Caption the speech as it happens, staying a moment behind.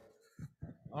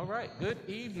All right, good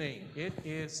evening. It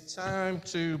is time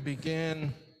to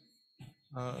begin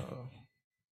uh,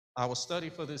 our study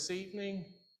for this evening.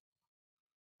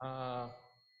 Uh,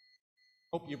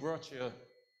 Hope you brought your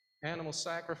animal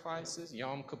sacrifices.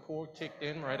 Yom Kippur kicked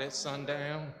in right at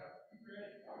sundown.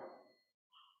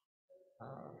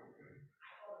 Uh,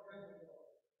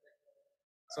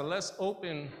 so let's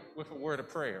open with a word of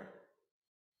prayer.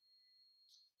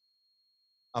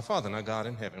 Our Father and our God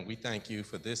in heaven, we thank you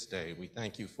for this day. We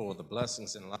thank you for the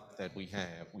blessings in life that we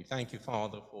have. We thank you,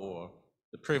 Father, for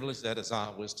the privilege that is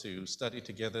ours to study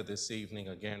together this evening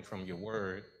again from your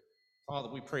word. Father,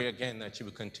 we pray again that you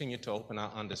would continue to open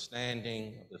our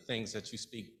understanding of the things that you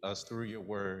speak to us through your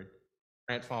word.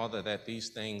 Grant, Father, that these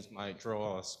things might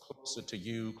draw us closer to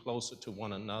you, closer to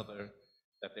one another,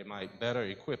 that they might better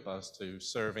equip us to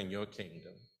serve in your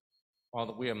kingdom.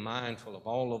 Father, we are mindful of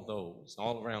all of those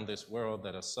all around this world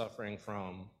that are suffering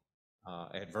from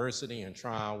adversity and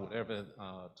trial, whatever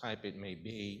type it may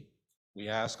be. We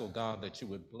ask, oh God, that you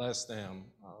would bless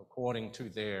them according to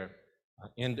their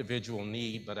individual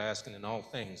need, but asking in all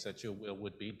things that your will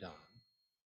would be done.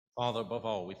 Father, above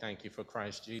all, we thank you for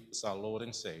Christ Jesus, our Lord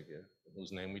and Savior, in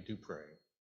whose name we do pray.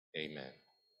 Amen.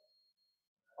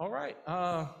 All right,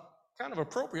 kind of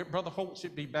appropriate. Brother Holt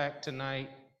should be back tonight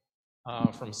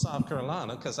from South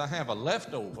Carolina, because I have a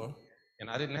leftover, and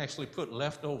I didn't actually put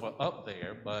leftover up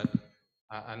there, but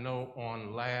I know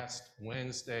on last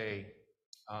Wednesday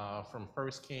from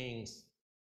 1 Kings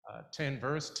 10,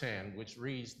 verse 10, which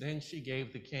reads, "Then she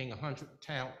gave the king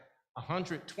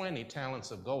 120 talents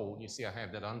of gold." You see, I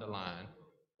have that underlined,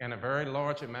 "and a very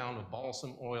large amount of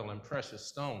balsam oil and precious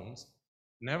stones.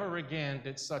 Never again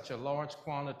did such a large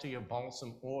quantity of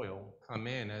balsam oil come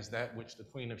in as that which the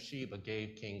Queen of Sheba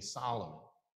gave King Solomon."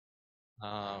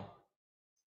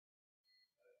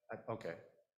 Okay,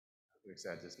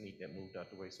 I just need that moved out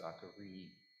the way so I could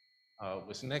read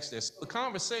what's next there. So the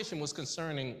conversation was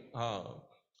concerning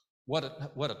what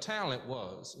a talent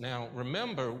was. Now,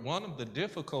 remember, one of the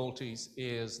difficulties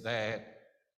is that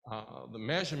the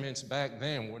measurements back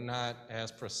then were not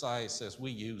as precise as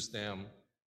we use them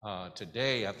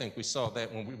today. I think we saw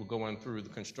that when we were going through the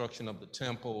construction of the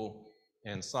temple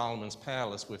and Solomon's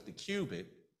palace with the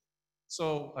cubit.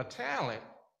 So a talent,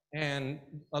 and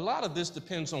a lot of this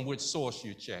depends on which source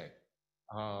you check.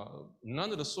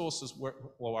 None of the sources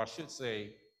were, well, I should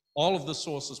say, all of the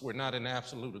sources were not in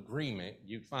absolute agreement.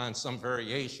 You find some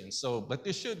variation. So, but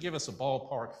this should give us a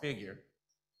ballpark figure.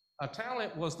 A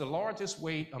talent was the largest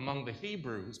weight among the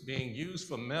Hebrews being used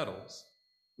for metals,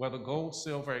 whether gold,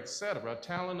 silver, etc. A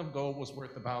talent of gold was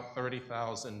worth about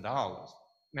 $30,000.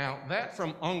 Now, that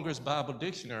from Unger's Bible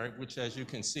Dictionary, which, as you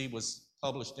can see, was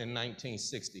published in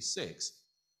 1966.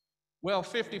 Well,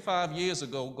 55 years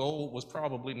ago, gold was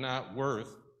probably not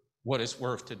worth what it's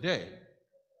worth today.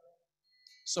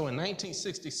 So in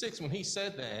 1966, when he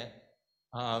said that,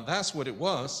 that's what it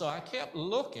was. So I kept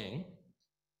looking.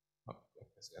 Oh, I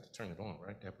got to turn it on,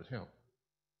 right? That would help.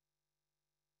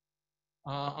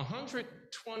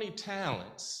 120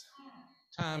 talents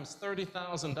times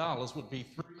 $30,000 would be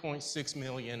 $3.6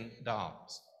 million.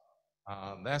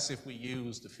 That's if we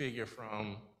use the figure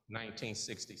from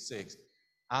 1966.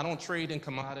 I don't trade in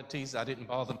commodities. I didn't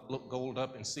bother to look gold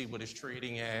up and see what it's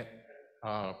trading at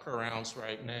per ounce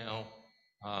right now.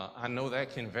 I know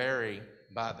that can vary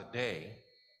by the day.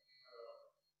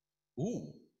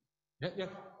 Ooh, yeah,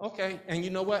 okay. And you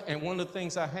know what? And one of the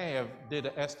things I have did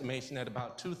an estimation at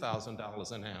about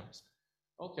 $2,000 an ounce.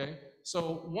 Okay,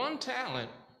 so one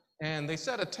talent, and they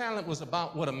said a talent was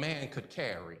about what a man could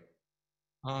carry.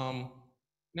 Now,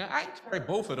 I carry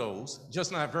both of those,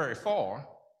 just not very far.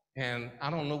 And I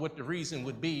don't know what the reason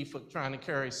would be for trying to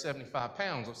carry 75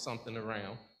 pounds of something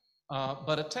around.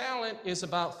 But a talent is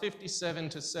about 57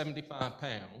 to 75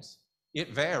 pounds.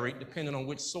 It varied depending on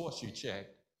which source you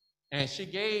checked. And she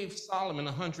gave Solomon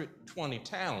 120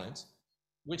 talents,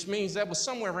 which means that was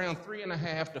somewhere around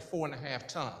 3.5 to 4.5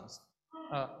 tons.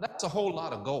 That's a whole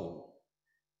lot of gold.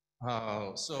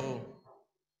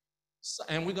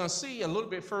 And we're going to see a little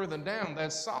bit further down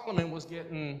that Solomon was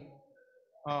getting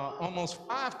almost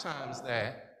 5 times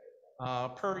that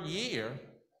per year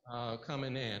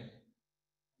coming in.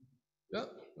 Oh,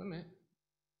 wait a minute.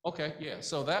 Okay, yeah,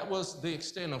 so that was the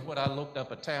extent of what I looked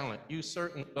up a talent. You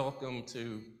certainly welcome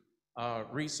to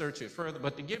research it further,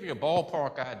 but to give you a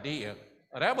ballpark idea,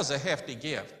 that was a hefty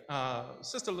gift.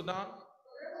 Sister LaDonna?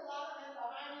 There's a lot of them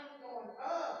behind us going,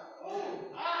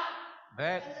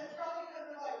 that. And it's probably because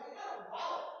they're like, we got a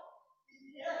wallet.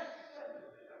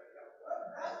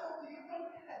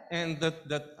 And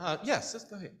yes, let's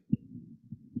go ahead.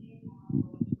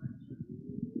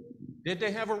 Did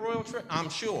they have a royal treasure? I'm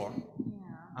sure.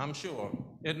 I'm sure.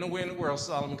 There's nowhere in the world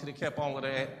Solomon could have kept all of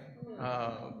that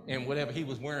and whatever he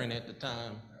was wearing at the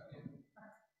time.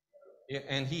 Yeah,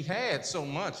 and he had so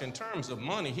much in terms of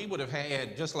money, he would have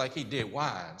had, just like he did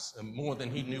wives, more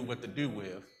than he knew what to do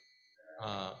with.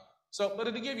 But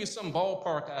to give you some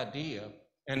ballpark idea,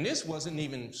 and this wasn't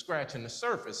even scratching the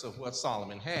surface of what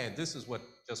Solomon had. This is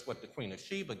just what the Queen of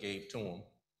Sheba gave to him.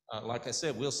 Like I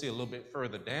said, we'll see a little bit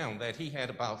further down that he had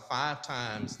about 5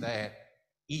 times that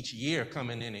each year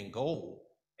coming in gold.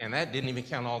 And that didn't even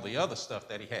count all the other stuff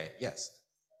that he had. Yes.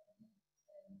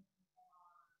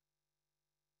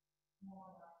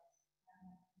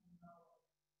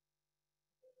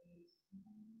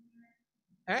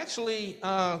 Actually,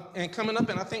 and coming up,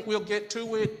 and I think we'll get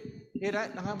to it,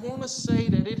 I want to say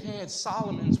that it had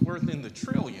Solomon's worth in the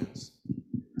trillions,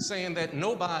 saying that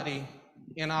nobody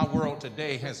in our world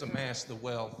today has amassed the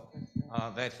wealth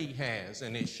that he has.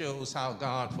 And it shows how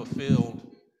God fulfilled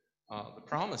the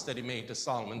promise that he made to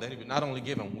Solomon, that he would not only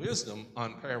give him wisdom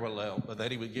unparalleled, but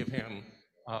that he would give him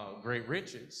great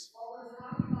riches.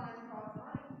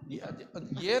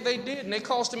 Yeah, they did. And they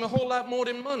cost him a whole lot more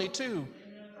than money, too.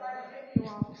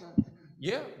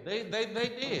 Yeah, they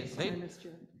did.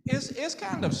 It's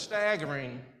kind of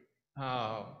staggering.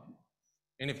 And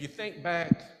if you think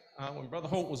back when Brother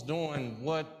Holt was doing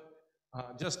what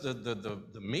just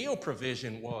the meal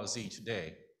provision was each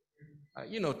day,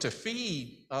 to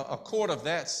feed a court of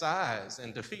that size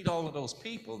and to feed all of those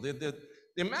people, the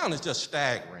amount is just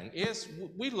staggering.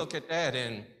 We look at that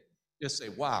and just say,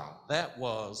 wow, that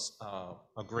was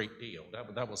a great deal.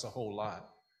 That was a whole lot.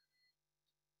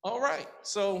 All right,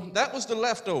 so that was the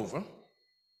leftover.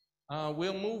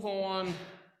 We'll move on.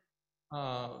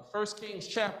 1 Kings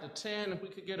chapter 10, if we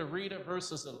could get a reader,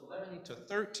 verses 11 to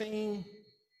 13.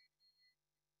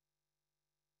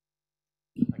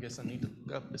 I guess I need to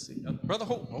look up to see. Brother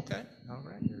Hope, okay, all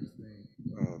right.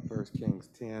 1 Kings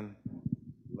 10,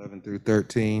 11 through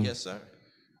 13. Yes, sir.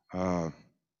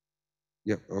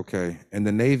 Yep, okay. And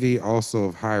the navy also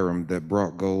of Hiram that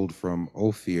brought gold from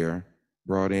Ophir,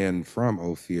 brought in from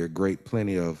Ophir great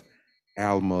plenty of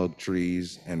almug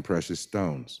trees and precious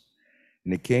stones.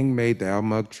 And the king made the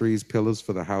almug trees pillars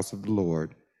for the house of the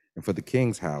Lord and for the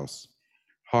king's house,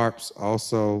 harps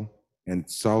also and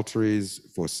psalteries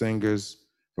for singers,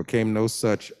 for came no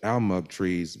such almug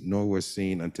trees, nor were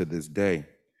seen unto this day.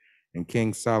 And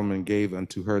King Solomon gave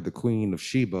unto her the queen of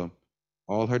Sheba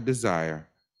all her desire,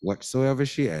 whatsoever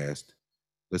she asked,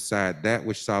 beside that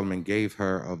which Solomon gave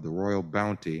her of the royal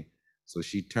bounty. So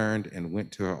she turned and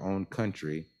went to her own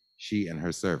country, she and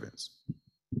her servants.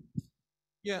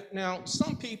 Yeah, now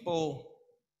some people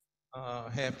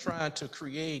have tried to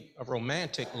create a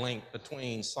romantic link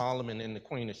between Solomon and the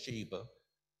Queen of Sheba.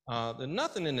 There's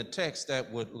nothing in the text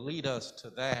that would lead us to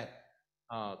that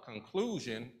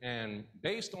conclusion, and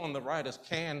based on the writer's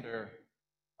candor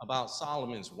about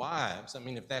Solomon's wives, I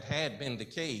mean, if that had been the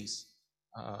case,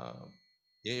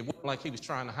 it wasn't like he was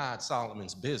trying to hide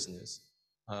Solomon's business.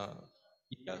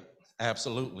 Yeah,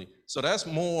 absolutely. So that's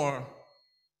more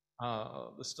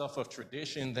the stuff of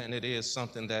tradition than it is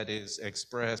something that is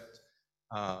expressed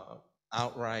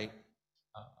outright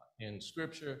in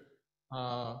Scripture.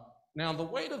 Now, the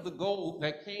weight of the gold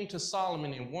that came to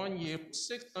Solomon in 1 year was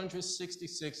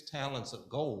 666 talents of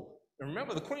gold. And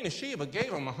remember, the Queen of Sheba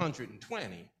gave him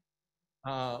 120.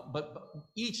 But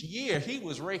each year he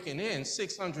was raking in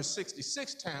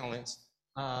 666 talents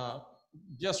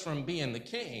just from being the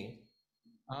king.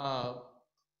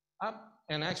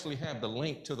 And actually have the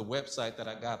link to the website that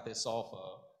I got this off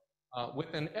of.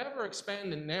 With an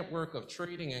ever-expanding network of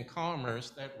trading and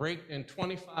commerce that raked in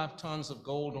 25 tons of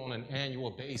gold on an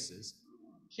annual basis,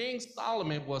 King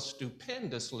Solomon was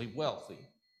stupendously wealthy.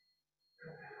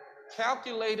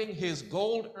 Calculating his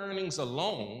gold earnings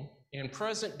alone in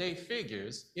present-day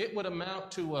figures, it would amount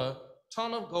to a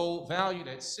ton of gold valued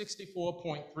at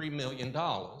 $64.3 million,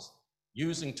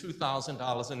 using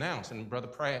 $2,000 an ounce. And Brother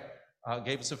Pratt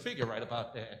gave us a figure right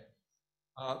about that.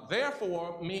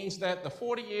 Therefore, means that the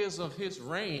 40 years of his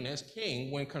reign as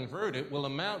king, when converted, will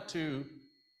amount to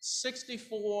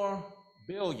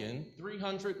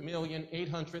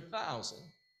 64,300,800,000.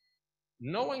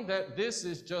 Knowing that this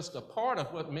is just a part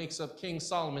of what makes up King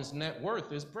Solomon's net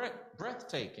worth is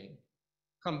breathtaking.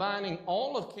 Combining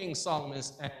all of King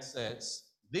Solomon's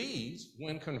assets, these,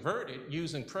 when converted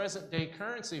using present-day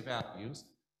currency values,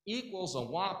 equals a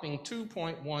whopping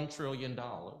 $2.1 trillion.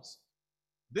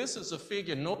 This is a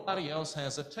figure nobody else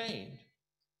has attained.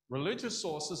 Religious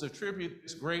sources attribute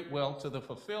this great wealth to the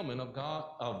fulfillment of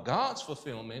God's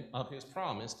fulfillment of his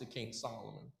promise to King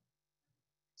Solomon.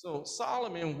 So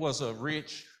Solomon was a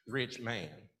rich, rich man.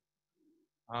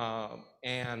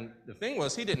 And the thing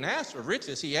was, he didn't ask for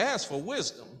riches, he asked for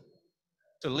wisdom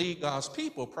to lead God's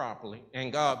people properly.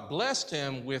 And God blessed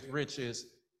him with riches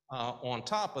on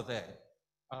top of that.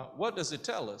 What does it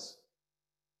tell us?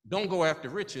 Don't go after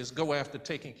riches, go after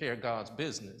taking care of God's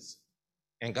business.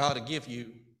 And God will give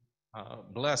you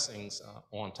blessings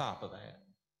on top of that.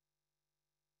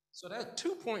 So that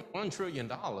 $2.1 trillion,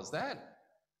 that,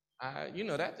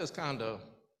 that just kind of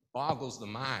boggles the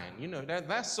mind.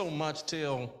 That's so much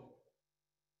till,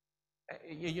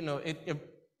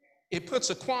 it puts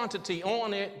a quantity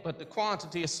on it, but the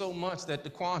quantity is so much that the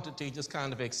quantity just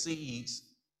kind of exceeds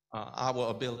our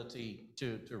ability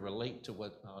to relate to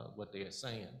what they're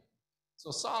saying.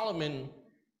 So Solomon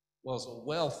was a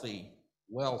wealthy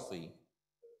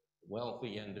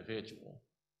individual.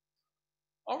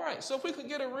 All right, so if we could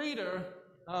get a reader,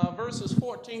 verses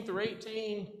 14 through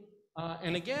 18,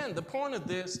 and again, the point of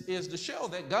this is to show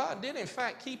that God did in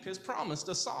fact keep his promise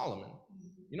to Solomon.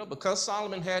 Because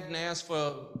Solomon hadn't asked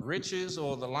for riches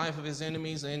or the life of his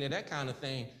enemies or any of that kind of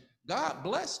thing, God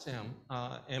blessed him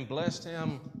and blessed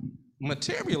him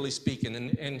materially speaking,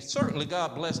 and certainly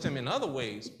God blessed him in other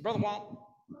ways. Brother Walt?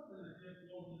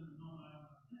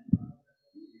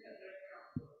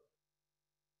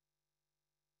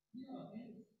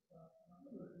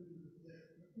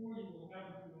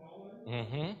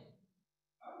 Mm-hmm.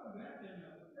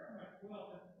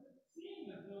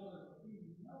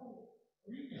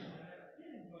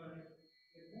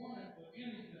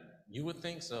 You would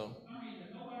think so.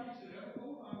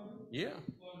 Yeah.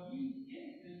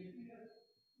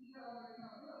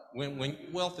 When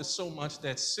wealth is so much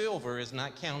that silver is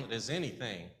not counted as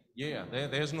anything, yeah,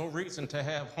 there's no reason to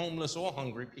have homeless or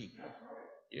hungry people.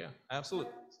 Yeah,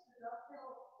 absolutely.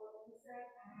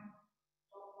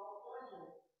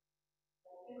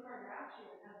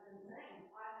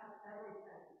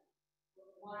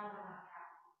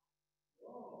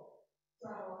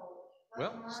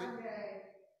 Well, see,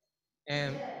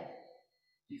 and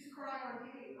she's crying on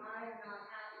TV. I am not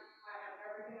happy. I have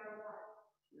everything I want.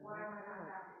 Why am I not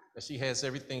happy? She has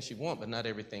everything she wants, but not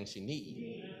everything she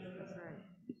needs. That's right.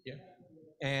 Yeah.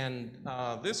 And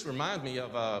this reminds me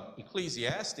of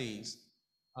Ecclesiastes.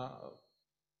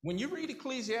 When you read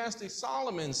Ecclesiastes,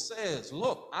 Solomon says,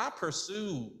 look, I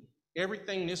pursued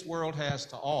everything this world has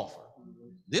to offer.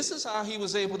 This is how he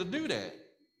was able to do that.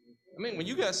 I mean, when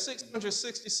you got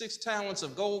 666 talents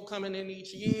of gold coming in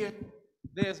each year,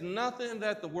 there's nothing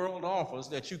that the world offers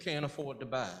that you can't afford to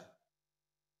buy.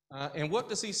 And what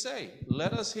does he say?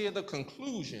 Let us hear the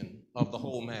conclusion of the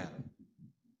whole matter.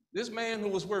 This man who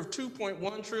was worth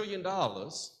 $2.1 trillion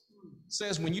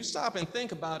says, when you stop and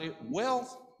think about it,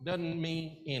 wealth doesn't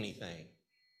mean anything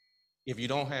if you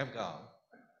don't have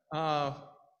God.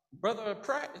 Brother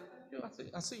Pratt,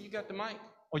 I see you got the mic.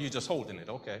 Or you're just holding it,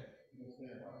 okay.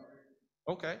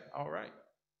 Okay, all right.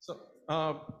 So,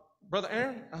 Brother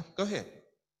Aaron, go ahead.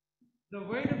 The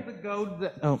weight of the gold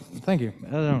that, oh, thank you.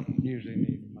 I don't usually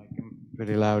need a mic, I'm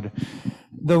pretty loud.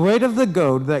 The weight of the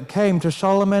gold that came to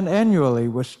Solomon annually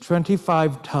was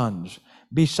 25 tons,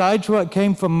 besides what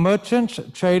came from merchants,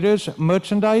 traders,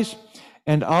 merchandise,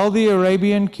 and all the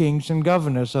Arabian kings and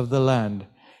governors of the land.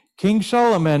 King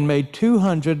Solomon made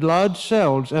 200 large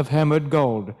cells of hammered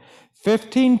gold.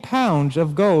 15 pounds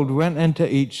of gold went into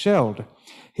each cell.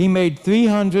 He made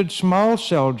 300 small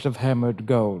cells of hammered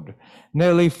gold.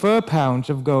 Nearly 4 pounds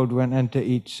of gold went into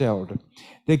each cell.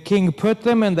 The king put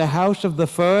them in the house of the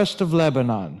forest of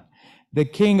Lebanon. The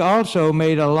king also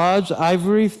made a large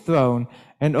ivory throne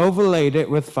and overlaid it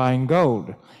with fine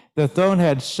gold. The throne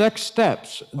had 6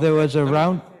 steps. There was a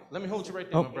round... Let me hold you right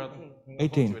there, my brother.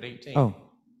 18. 18. Oh.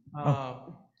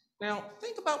 Now,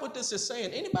 think about what this is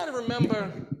saying. Anybody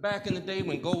remember back in the day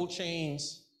when gold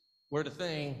chains were the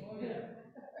thing?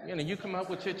 You come up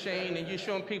with your chain and you're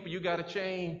showing people you got a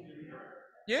chain.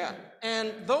 Yeah,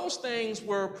 and those things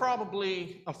were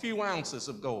probably a few ounces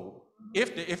of gold,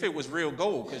 if it was real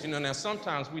gold, because now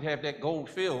sometimes we'd have that gold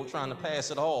filled trying to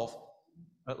pass it off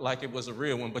like it was a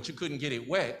real one, but you couldn't get it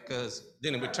wet because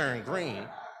then it would turn green.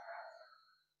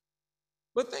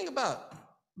 But think about it.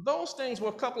 Those things were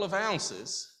a couple of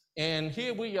ounces, and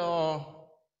here we are,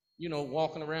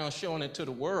 walking around showing it to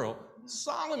the world.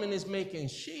 Solomon is making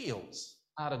shields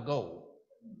out of gold.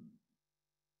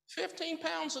 15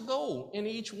 pounds of gold in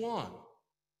each one.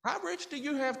 How rich do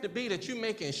you have to be that you're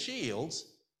making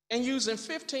shields and using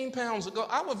 15 pounds of gold?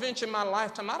 I would venture in my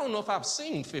lifetime, I don't know if I've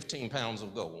seen 15 pounds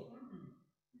of gold.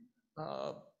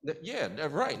 Yeah,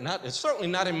 right. It's certainly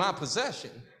not in my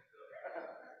possession.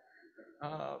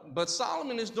 But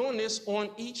Solomon is doing this on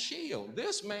each shield.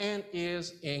 This man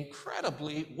is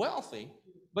incredibly wealthy.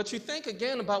 But you think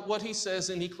again about what he says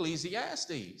in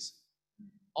Ecclesiastes.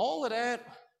 All of that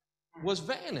was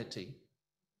vanity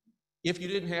if you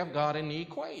didn't have God in the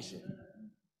equation.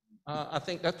 I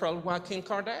think that's probably why Kim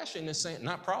Kardashian is saying,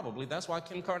 not probably, that's why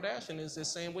Kim Kardashian is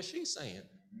saying what she's saying.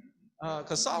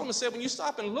 Because Solomon said, when you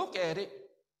stop and look at it,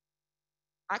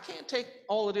 I can't take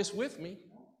all of this with me.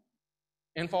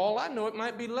 And for all I know, it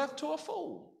might be left to a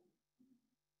fool.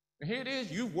 And here it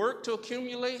is, you work to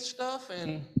accumulate stuff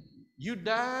and you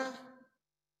die,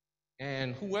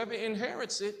 and whoever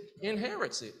inherits it,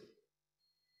 inherits it.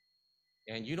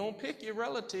 And you don't pick your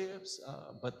relatives,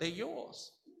 but they're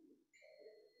yours.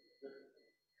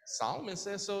 Solomon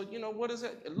says, so, what is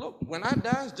it? Look, when I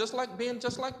die, it's just like being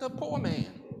just like the poor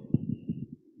man.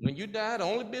 When you die, the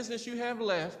only business you have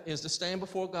left is to stand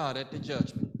before God at the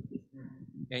judgment.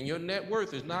 And your net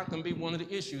worth is not going to be one of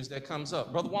the issues that comes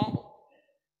up. Brother Womble?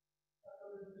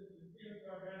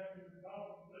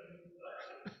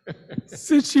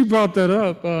 Since you brought that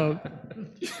up,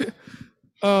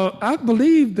 I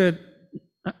believe that,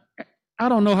 I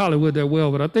don't know Hollywood that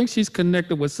well, but I think she's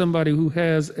connected with somebody who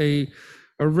has a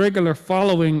regular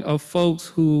following of folks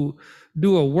who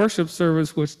do a worship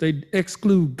service which they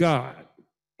exclude God.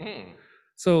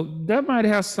 So that might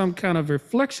have some kind of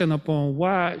reflection upon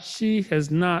why she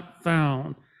has not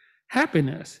found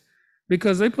happiness,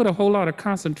 because they put a whole lot of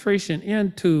concentration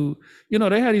into,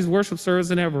 they had these worship services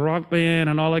and they have a rock band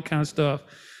and all that kind of stuff.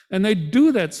 And they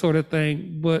do that sort of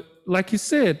thing. But like you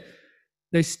said,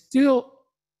 they still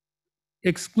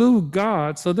exclude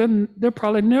God. So then they're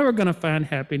probably never going to find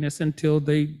happiness until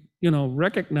they,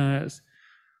 recognize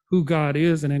who God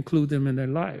is and include them in their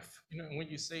life. When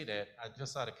you say that,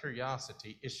 just out of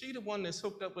curiosity, is she the one that's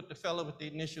hooked up with the fellow with the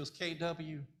initials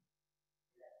KW?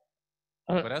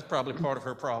 Well, that's probably part of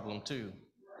her problem too.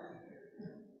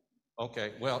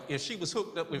 Okay, well, if she was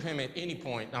hooked up with him at any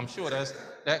point, I'm sure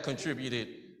that contributed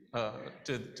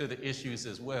to the issues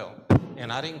as well.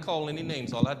 And I didn't call any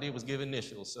names, all I did was give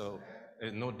initials, so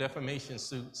there's no defamation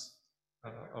suits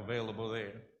available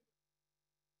there.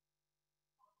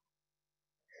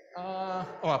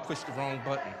 I pushed the wrong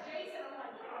button.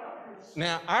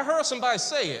 Now, I heard somebody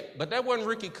say it, but that wasn't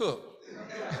Ricky Cook.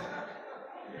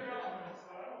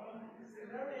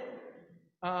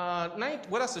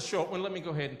 Well, that's a short one. Let me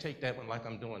go ahead and take that one like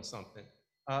I'm doing something.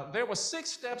 There were 6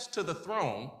 steps to the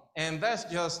throne, and that's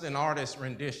just an artist's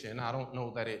rendition. I don't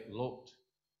know that it looked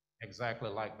exactly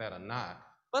like that or not.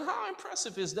 But how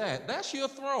impressive is that? That's your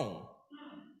throne.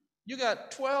 You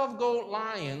got 12 gold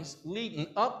lions leading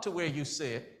up to where you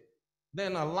sit,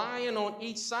 then a lion on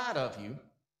each side of you,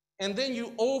 and then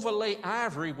you overlay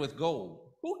ivory with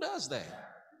gold. Who does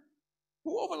that?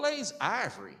 Who overlays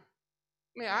ivory?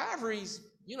 I mean, ivory's,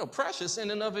 precious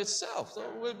in and of itself. So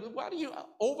why do you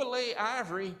overlay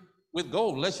ivory with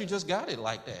gold unless you just got it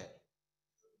like that?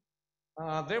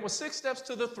 There were 6 steps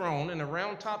to the throne, and a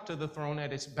round top to the throne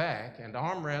at its back, and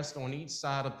armrests on each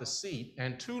side of the seat,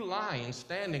 and 2 lions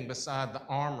standing beside the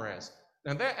armrest.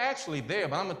 Now, they're actually there,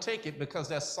 but I'm going to take it because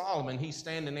that's Solomon. He's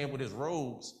standing there with his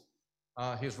robes.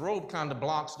 His robe kind of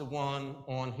blocks the one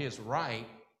on his right.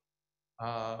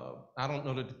 I don't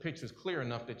know that the picture's clear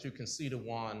enough that you can see the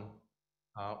one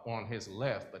on his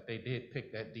left, but they did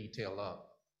pick that detail up.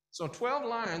 So 12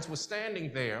 lions were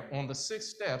standing there on the 6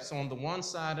 steps on the one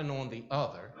side and on the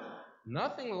other.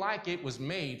 Nothing like it was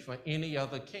made for any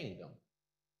other kingdom.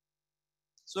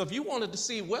 So if you wanted to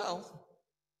see wealth,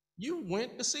 you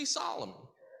went to see Solomon.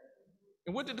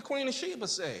 And what did the Queen of Sheba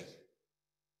say?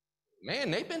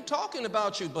 Man, they've been talking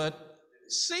about you, but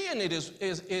seeing it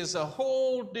is a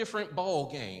whole different ball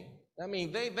game. I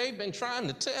mean, they've been trying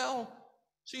to tell.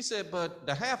 She said, but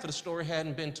the half of the story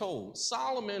hadn't been told.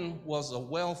 Solomon was a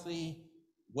wealthy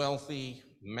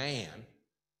man.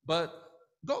 But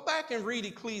go back and read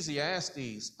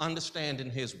Ecclesiastes, understanding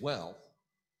his wealth,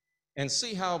 and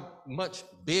see how much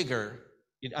bigger,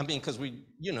 because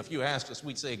if you asked us,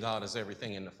 we'd say God is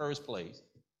everything in the first place.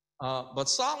 But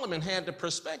Solomon had the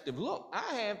perspective, look,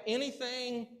 I have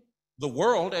anything the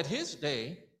world at his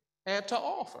day had to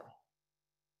offer.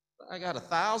 I got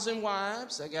 1,000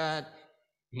 wives, I got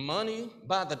money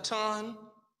by the ton,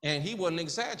 and he wasn't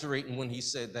exaggerating when he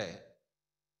said that.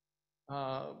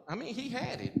 He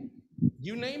had it.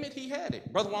 You name it, he had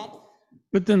it. Brother Womble?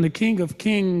 But then the King of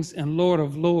Kings and Lord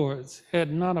of Lords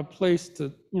had not a place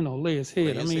to, lay his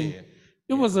head.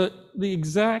 It was the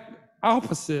exact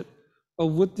opposite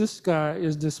of what this guy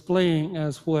is displaying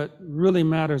as what really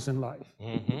matters in life.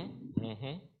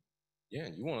 Yeah,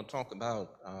 you want to talk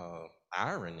about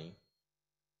irony.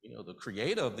 The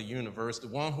creator of the universe, the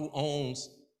one who owns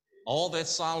all that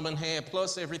Solomon had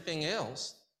plus everything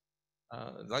else,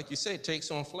 Like you said,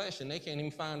 takes on flesh, and they can't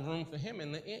even find room for him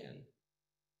in the end.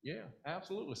 Yeah,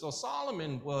 absolutely. So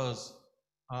Solomon was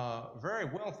very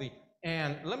wealthy.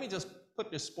 And let me just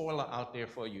put this spoiler out there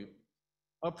for you.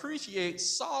 Appreciate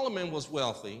Solomon was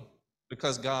wealthy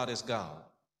because God is God.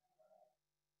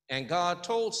 And God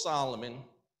told Solomon,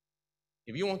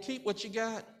 if you want to keep what you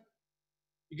got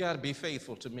to be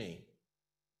faithful to me.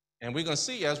 And we're going to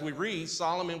see as we read,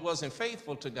 Solomon wasn't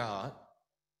faithful to God.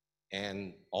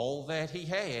 And all that he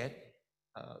had,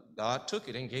 God took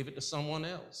it and gave it to someone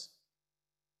else.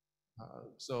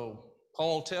 So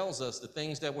Paul tells us the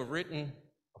things that were written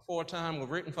aforetime were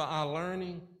written for our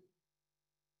learning.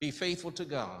 Be faithful to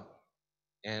God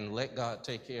and let God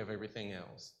take care of everything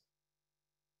else.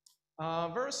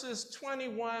 Verses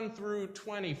 21 through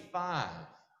 25.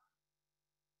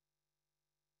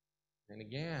 And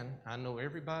again, I know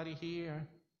everybody here.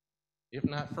 If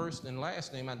not first and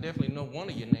last name, I definitely know one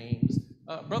of your names.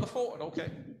 Brother Ford, okay.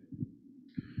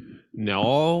 Now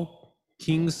all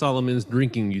King Solomon's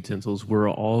drinking utensils were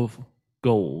of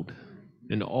gold,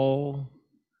 and all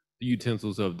the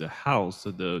utensils of the house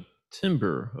of the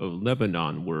timber of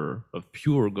Lebanon were of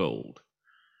pure gold.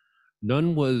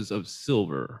 None was of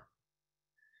silver.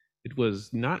 It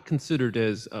was not considered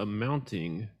as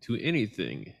amounting to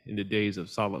anything in the days of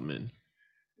Solomon.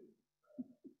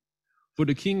 For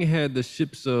the king had the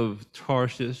ships of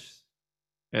Tarshish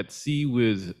at sea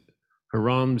with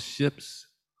Hiram's ships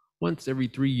once every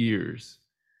 3 years.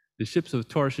 The ships of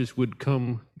Tarshish would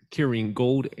come carrying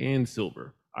gold and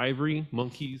silver, ivory,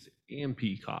 monkeys, and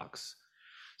peacocks.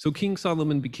 So King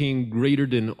Solomon became greater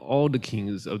than all the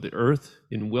kings of the earth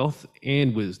in wealth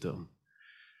and wisdom.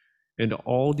 And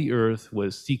all the earth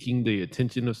was seeking the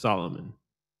attention of Solomon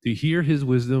to hear his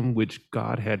wisdom which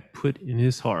God had put in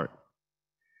his heart.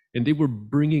 And they were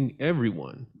bringing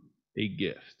everyone a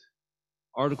gift,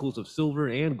 articles of silver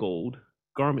and gold,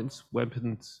 garments,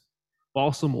 weapons,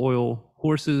 balsam oil,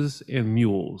 horses, and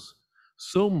mules,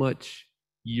 so much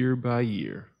year by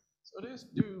year. So this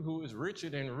dude who is richer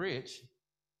than rich,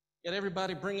 got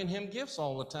everybody bringing him gifts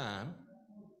all the time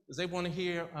because they want to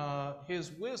hear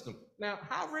his wisdom. Now,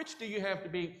 how rich do you have to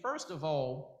be? First of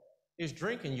all, his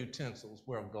drinking utensils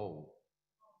were of gold.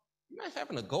 You might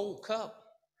having a gold cup.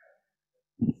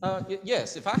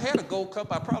 Yes, if I had a gold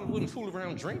cup, I probably wouldn't fool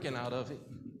around drinking out of it.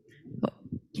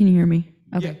 Can you hear me?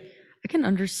 Okay. Yeah. I can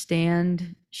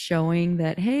understand showing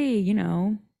that, hey,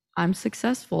 I'm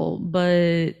successful,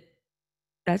 but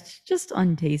that's just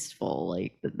untasteful.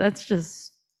 Like, that's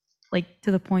just like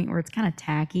to the point where it's kind of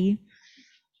tacky.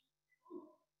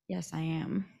 Yes, I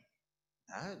am.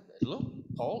 Look,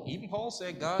 even Paul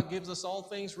said God gives us all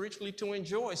things richly to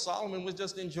enjoy. Solomon was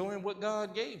just enjoying what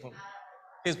God gave him.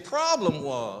 His problem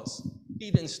was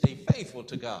he didn't stay faithful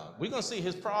to God. We're going to see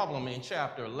his problem in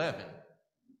chapter 11.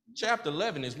 Chapter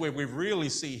 11 is where we really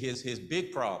see his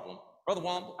big problem. Brother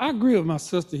Womble? I agree with my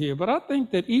sister here, but I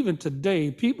think that even today,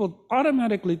 people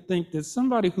automatically think that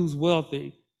somebody who's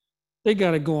wealthy, they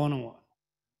got it going on.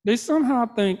 They somehow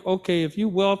think, okay, if you're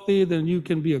wealthy, then you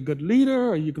can be a good leader,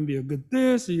 or you can be a good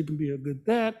this, or you can be a good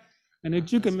that, and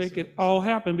that you can make it all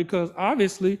happen because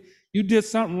obviously you did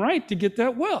something right to get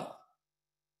that wealth.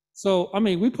 So, I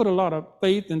mean, we put a lot of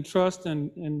faith and trust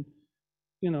and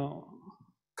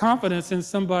confidence in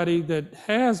somebody that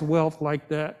has wealth like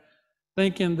that,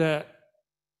 thinking that,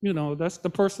 that's the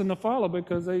person to follow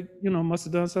because they, must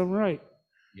have done something right.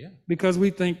 Yeah. Because we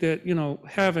think that,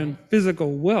 having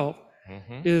physical wealth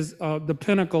is the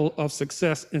pinnacle of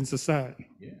success in society.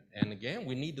 Yeah. And again,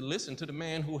 we need to listen to the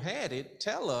man who had it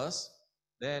tell us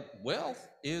that wealth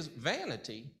is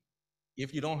vanity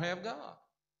if you don't have God.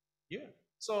 Yeah.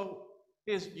 So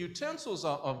his utensils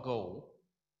are of gold.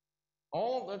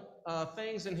 All the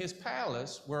things in his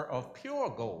palace were of pure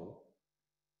gold.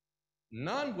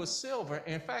 None was silver.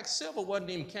 In fact, silver wasn't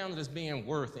even counted as being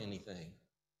worth anything.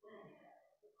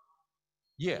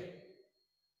 Yeah.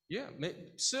 Yeah.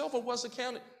 Silver wasn't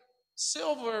counted.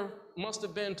 Silver must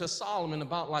have been to Solomon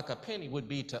about like a penny would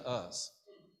be to us.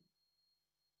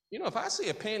 If I see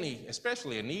a penny,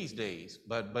 especially in these days,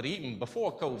 but even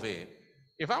before COVID,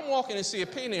 if I'm walking and see a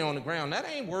penny on the ground, that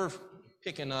ain't worth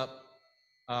picking up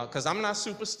because I'm not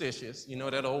superstitious. You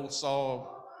know that old saw,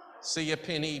 see a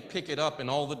penny, pick it up, and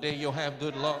all the day you'll have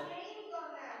good luck.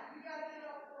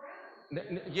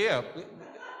 Yeah,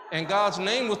 and God's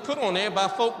name was put on there by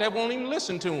folk that won't even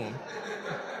listen to him.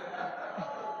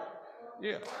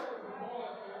 Yeah.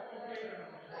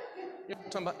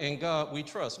 Talking about, in God we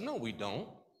trust. No, we don't.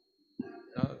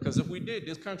 Because if we did,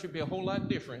 this country would be a whole lot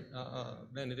different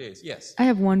than it is. Yes. I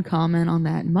have one comment on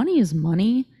that. Money is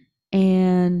money.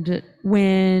 And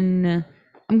when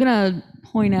I'm going to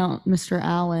point out, Mr.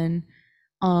 Allen,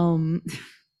 um,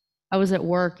 I was at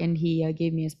work and he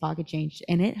gave me his pocket change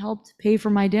and it helped pay for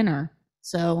my dinner.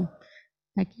 So,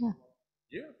 heck yeah.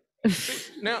 Yeah.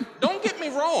 Now, don't get me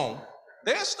wrong.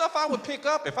 There's stuff I would pick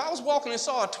up. If I was walking and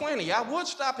saw a 20, I would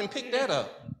stop and pick that up.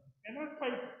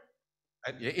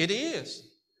 It is.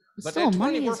 But Still, that 20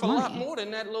 money worth is a lot money. more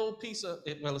than that little piece of,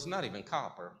 well, it's not even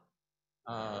copper.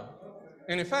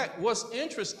 And in fact, what's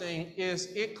interesting is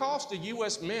it costs the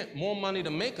U.S. Mint more money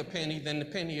to make a penny than the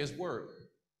penny is worth.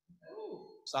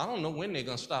 So I don't know when they're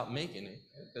gonna stop making it,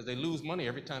 because they lose money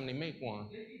every time they make one.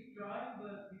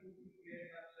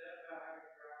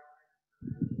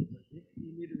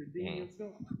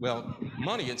 Well,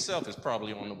 money itself is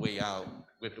probably on the way out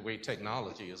with the way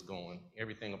technology is going.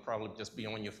 Everything will probably just be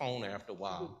on your phone after a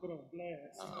while.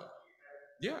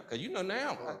 Yeah, because you know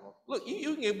now, look,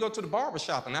 you can go to the barber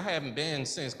shop, and I haven't been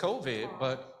since COVID,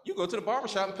 but you go to the barber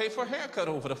shop and pay for a haircut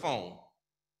over the phone.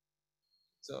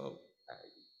 So,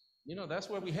 you know, that's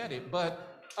where we headed.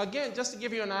 But again, just to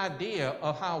give you an idea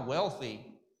of how wealthy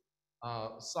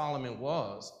Solomon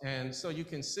was. And so you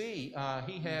can see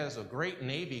he has a great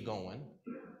navy going.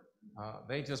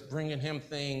 They just bringing him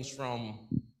things from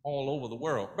all over the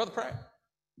world. Brother Pratt.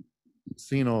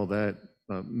 Seeing all that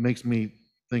makes me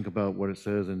think about what it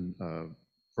says in 1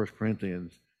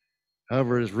 Corinthians.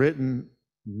 However, it is written,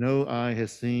 no eye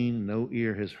has seen, no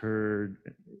ear has heard,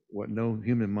 what no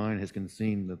human mind has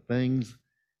conceived, the things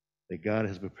that God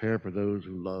has prepared for those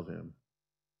who love him.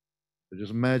 So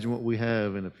just imagine what we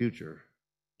have in the future.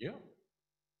 Yeah.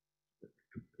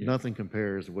 Nothing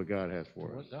compares to what God has for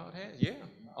us. What God has, yeah.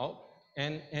 Oh,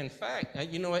 and in fact,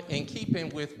 you know what, in keeping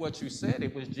with what you said,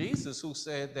 it was Jesus who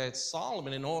said that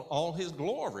Solomon in all his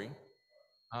glory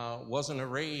wasn't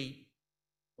arrayed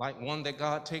like one that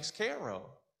God takes care of.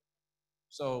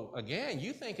 So again,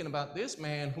 you thinking about this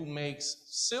man who makes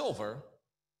silver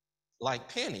like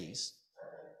pennies,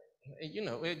 you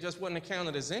know, it just wasn't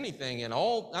accounted as anything. And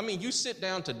all, I mean, you sit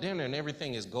down to dinner and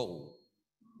everything is gold.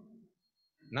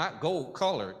 Not gold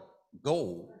colored,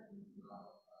 gold.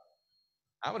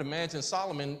 I would imagine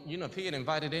Solomon, you know, if he had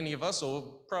invited any of us,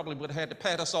 so probably would have had to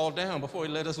pat us all down before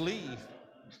he let us leave.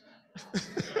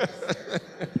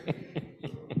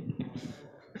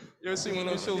 You ever see when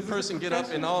those shows person get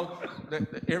up and all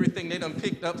everything they done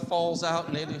picked up falls out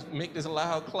and they just make this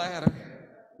loud clatter?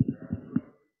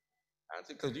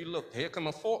 Because you look, here come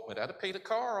a fork, but that'll pay the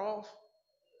car off.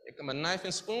 Here come a knife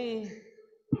and spoon.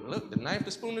 Look, the knife,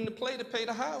 the spoon, and the plate to pay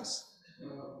the house.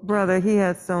 Brother, he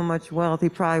had so much wealth, he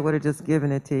probably would have just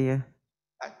given it to you.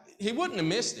 He wouldn't have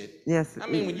missed it. Yes, I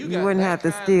mean, when you you got wouldn't that have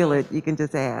to kind steal of- it. You can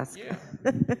just ask. Yeah.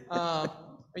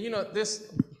 And you know,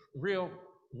 this real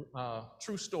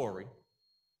true story.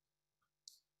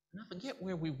 And I forget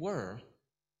where we were.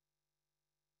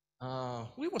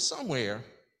 We were somewhere.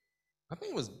 I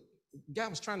think it was, the guy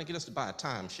was trying to get us to buy a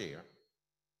timeshare.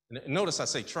 Notice I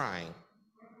say trying.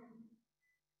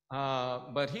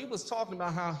 But he was talking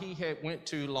about how he had went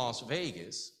to Las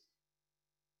Vegas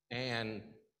and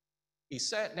he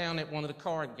sat down at one of the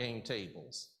card game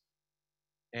tables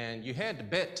and you had to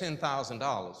bet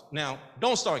 $10,000. Now,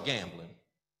 don't start gambling.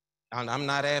 I'm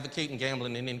not advocating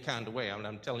gambling in any kind of way.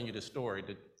 I'm telling you the story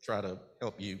to try to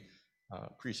help you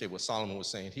appreciate what Solomon was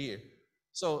saying here.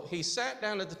 So he sat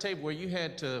down at the table where you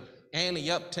had to ante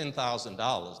up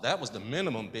 $10,000. That was the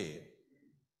minimum bid.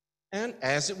 And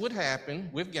as it would happen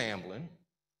with gambling,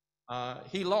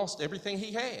 he lost everything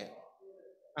he had.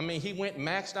 I mean, he went and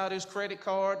maxed out his credit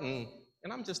card, and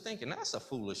I'm just thinking, that's a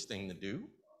foolish thing to do.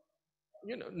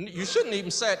 You know, you shouldn't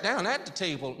even sat down at the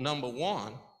table, number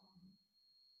one.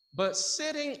 But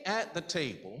sitting at the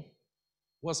table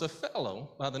was a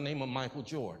fellow by the name of Michael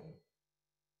Jordan,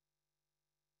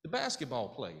 the basketball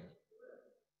player.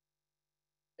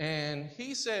 And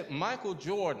he said Michael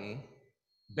Jordan,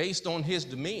 based on his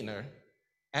demeanor,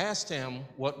 asked him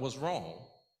what was wrong.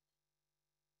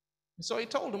 And so he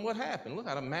told him what happened. Look,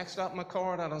 I done maxed out my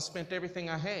card. I done spent everything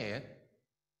I had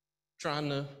trying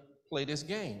to play this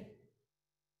game.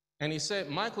 And he said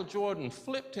Michael Jordan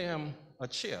flipped him a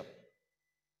chip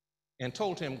and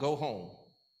told him, go home.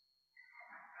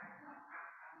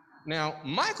 Now,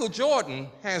 Michael Jordan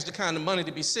has the kind of money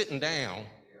to be sitting down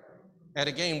at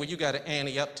a game where you got to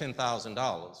ante up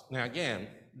 $10,000. Now, again,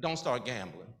 don't start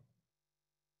gambling.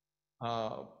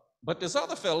 But this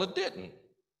other fella didn't.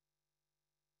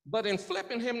 But in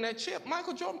flipping him that chip,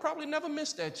 Michael Jordan probably never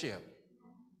missed that chip.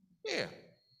 Yeah.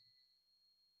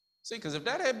 See, because if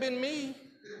that had been me,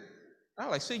 I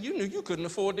like, see, you knew you couldn't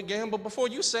afford to gamble before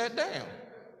you sat down.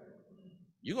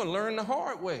 You're going to learn the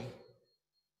hard way.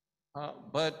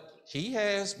 But he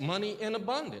has money in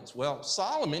abundance. Well,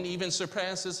 Solomon even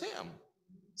surpasses him.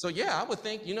 So yeah, I would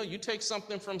think, you take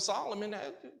something from Solomon,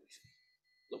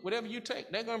 look, whatever you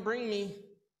take, they're gonna bring me,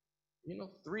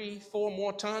 3, 4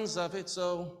 more tons of it.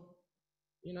 So,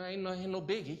 ain't no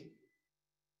biggie.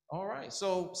 All right,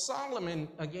 so Solomon,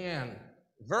 again,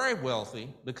 very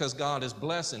wealthy because God is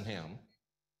blessing him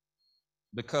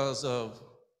because of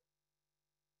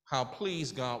how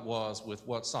pleased God was with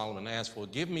what Solomon asked for.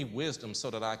 Give me wisdom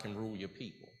so that I can rule your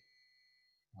people.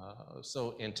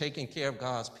 So in taking care of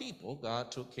God's people,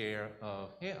 God took care of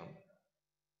him.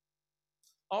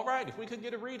 All right, if we could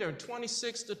get a reader,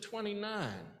 26 to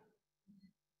 29.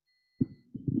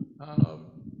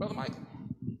 Brother Michael.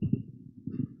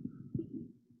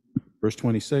 Verse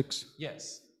 26.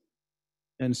 Yes.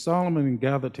 And Solomon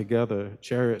gathered together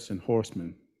chariots and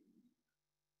horsemen.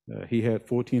 He had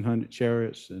 1,400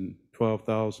 chariots and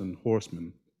 12,000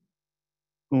 horsemen,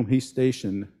 whom he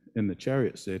stationed in the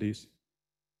chariot cities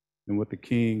and with the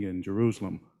king in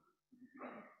Jerusalem.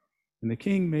 And the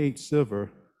king made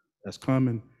silver as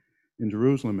common in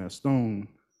Jerusalem as stone,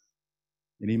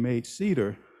 and he made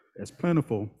cedar as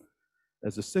plentiful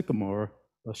as the sycamore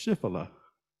of Shiphala.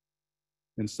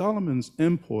 And Solomon's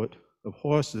import of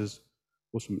horses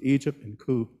was from Egypt and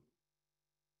Cu,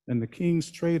 and the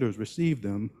king's traders received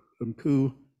them from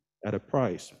Cu at a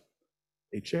price.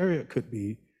 A chariot could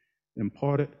be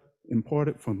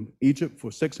imported from Egypt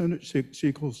for 600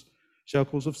 shekels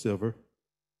of silver,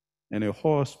 and a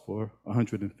horse for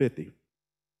 150.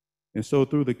 And so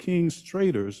through the king's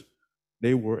traders,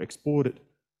 they were exported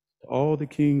to all the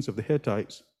kings of the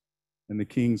Hittites and the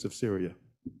kings of Syria.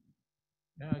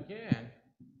 Now again,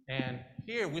 and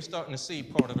here we're starting to see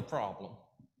part of the problem.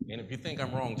 And if you think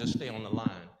I'm wrong, just stay on the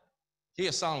line.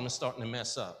 Here Solomon's starting to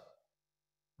mess up.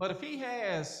 But if he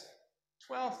has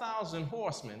 12,000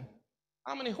 horsemen,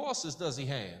 how many horses does he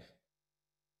have?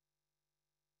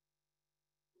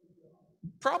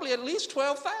 Probably at least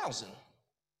 12,000.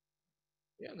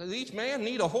 Yeah, because each man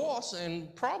need a horse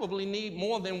and probably need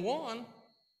more than one.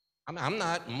 I mean, I'm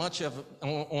not much of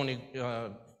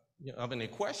an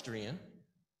equestrian,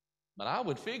 but I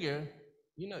would figure,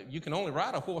 you can only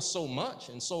ride a horse so much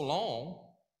and so long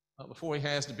before he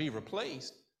has to be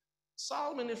replaced.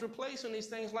 Solomon is replacing these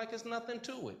things like it's nothing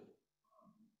to it.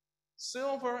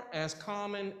 Silver as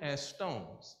common as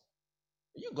stones.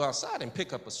 You go outside and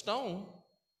pick up a stone,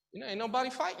 ain't nobody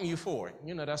fighting you for it.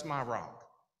 That's my rock.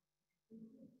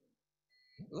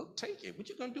 Look, take it. What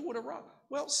you gonna do with a rock?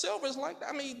 Well, silver is like that.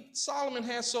 I mean, Solomon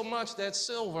has so much that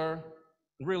silver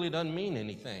really doesn't mean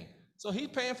anything. So he's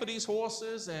paying for these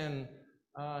horses, and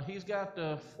he's got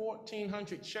the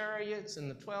 1,400 chariots and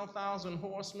the 12,000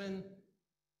 horsemen.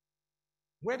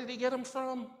 Where did he get them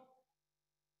from?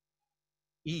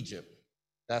 Egypt.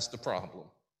 That's the problem.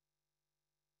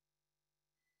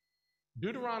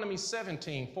 Deuteronomy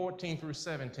 17, 14 through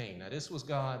 17. Now, this was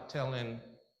God telling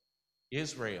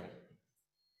Israel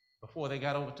before they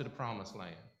got over to the promised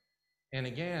land. And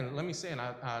again, let me say, and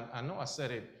I know I said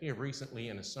it here recently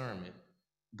in a sermon,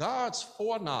 God's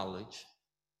foreknowledge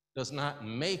does not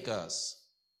make us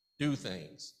do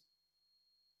things.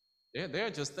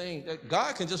 They're just things that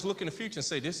God can just look in the future and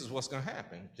say, this is what's going to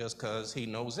happen, just because he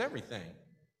knows everything.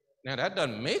 Now, that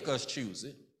doesn't make us choose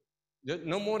it.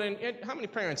 No more than, how many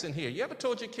parents in here, you ever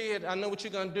told your kid, I know what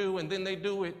you're going to do, and then they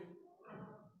do it?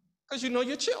 Because you know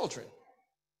your children.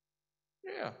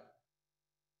 Yeah.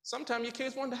 Sometimes your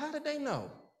kids wonder, how did they know?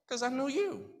 Because I know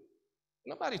you.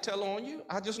 Nobody tell on you.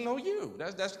 I just know you.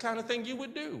 That's the kind of thing you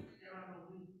would do.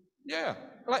 Yeah.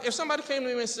 Like if somebody came to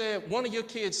me and said, one of your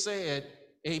kids said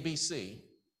ABC,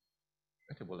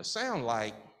 I said, well, it sounds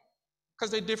like, because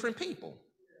they're different people.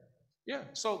 Yeah.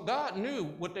 So God knew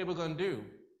what they were going to do.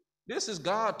 This is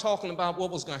God talking about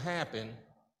what was going to happen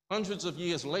hundreds of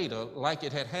years later, like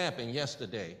it had happened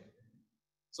yesterday.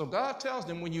 So God tells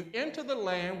them, when you enter the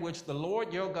land which the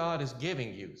Lord your God is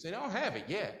giving you, so they don't have it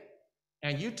yet,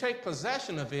 and you take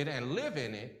possession of it and live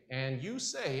in it, and you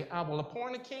say, I will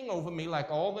appoint a king over me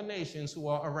like all the nations who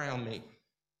are around me.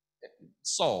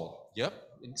 Saul, yep.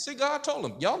 See, God told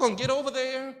him, y'all gonna get over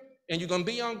there, and you're gonna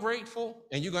be ungrateful,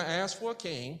 and you're gonna ask for a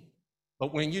king,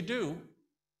 but when you do,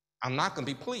 I'm not gonna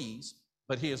be pleased,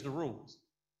 but here's the rules.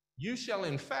 You shall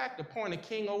in fact appoint a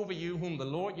king over you whom the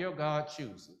Lord your God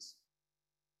chooses.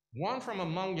 One from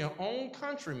among your own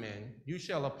countrymen you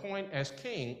shall appoint as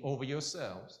king over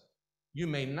yourselves. You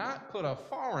may not put a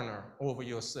foreigner over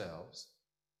yourselves,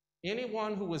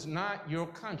 anyone who is not your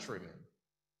countryman.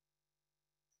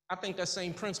 I think that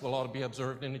same principle ought to be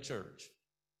observed in the church.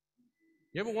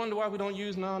 You ever wonder why we don't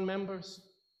use non-members?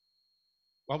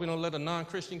 Why we don't let a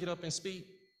non-Christian get up and speak?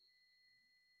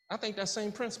 I think that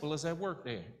same principle is at work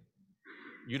there.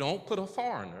 You don't put a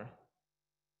foreigner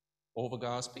over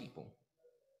God's people.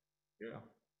 Yeah.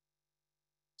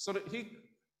 So that he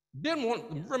didn't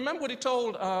want, remember what he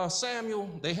told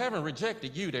Samuel? They haven't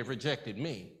rejected you, they've rejected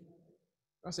me.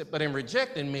 I said, but in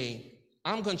rejecting me,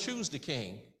 I'm going to choose the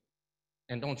king.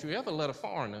 And don't you ever let a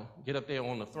foreigner get up there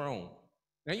on the throne.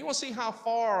 Now, you want to see how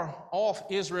far off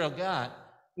Israel got?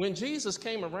 When Jesus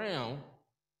came around,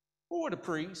 who were the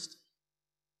priests?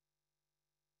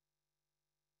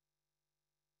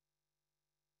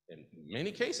 In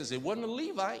many cases, it wasn't a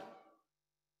Levite,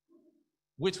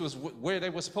 which was where they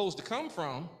were supposed to come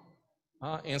from.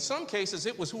 In some cases,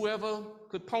 it was whoever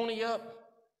could pony up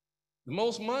the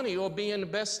most money or be in the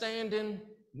best standing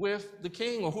with the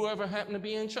king or whoever happened to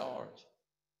be in charge.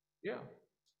 Yeah.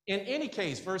 In any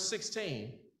case, verse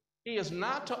 16, he is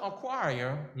not to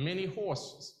acquire many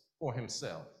horses for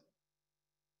himself.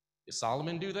 Did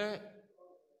Solomon do that?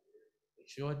 He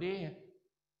sure did.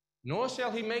 Nor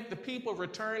shall he make the people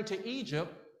return to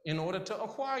Egypt in order to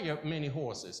acquire many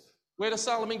horses. Where does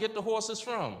Solomon get the horses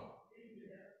from?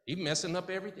 He's messing up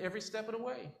every step of the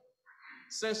way.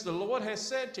 Since the Lord has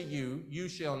said to you, you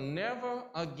shall never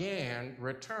again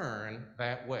return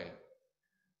that way.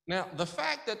 Now, the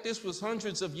fact that this was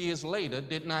hundreds of years later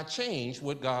did not change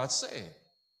what God said.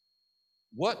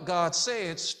 What God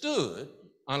said stood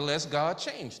unless God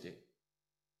changed it.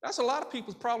 That's a lot of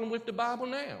people's problem with the Bible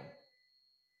now.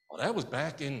 Oh, that was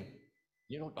back in,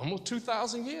 almost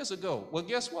 2,000 years ago. Well,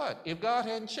 guess what? If God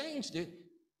hadn't changed it,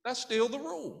 that's still the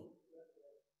rule.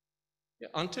 Yeah,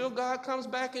 until God comes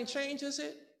back and changes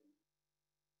it,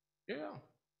 yeah,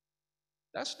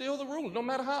 that's still the rule. No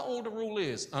matter how old the rule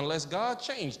is, unless God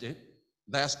changed it,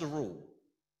 that's the rule.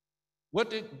 What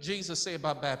did Jesus say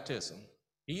about baptism?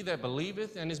 He that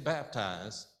believeth and is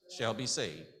baptized shall be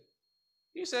saved.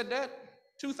 He said that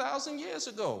 2,000 years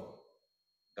ago.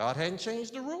 God hadn't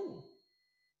changed the rule.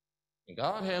 And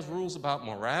God has rules about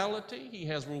morality. He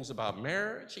has rules about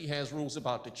marriage. He has rules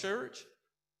about the church.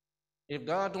 If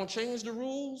God don't change the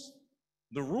rule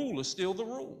is still the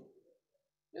rule.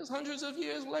 It's hundreds of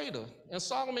years later. And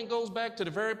Solomon goes back to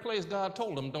the very place God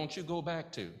told him, don't you go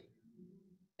back to.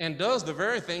 And does the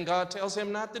very thing God tells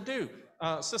him not to do.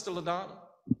 Sister LaDonna.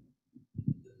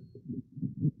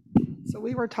 So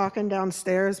we were talking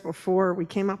downstairs before we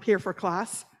came up here for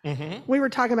class. Mm-hmm. We were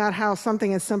talking about how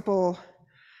something as simple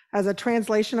as a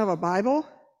translation of a Bible,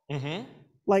 Mm-hmm.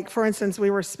 like for instance, we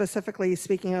were specifically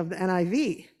speaking of the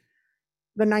NIV,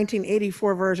 the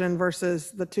 1984 version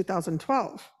versus the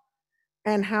 2012,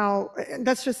 and how,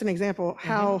 that's just an example,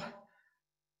 how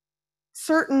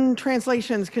certain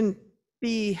translations can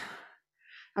be,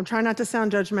 I'm trying not to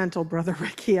sound judgmental, Brother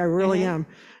Ricky, I really am.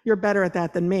 You're better at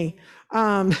that than me.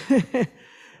 I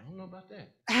don't know about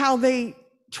that. How they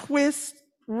twist,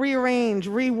 rearrange,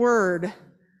 reword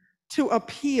to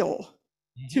appeal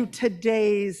to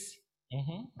today's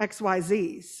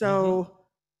XYZ. So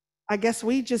I guess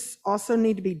we just also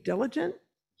need to be diligent.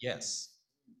 Yes.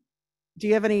 Do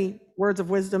you have any words of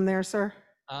wisdom there, sir?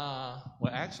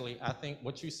 Well, actually, I think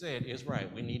what you said is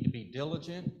right. We need to be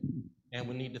diligent, and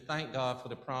we need to thank God for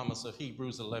the promise of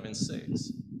Hebrews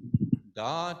 11:6.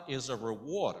 God is a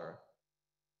rewarder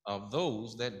of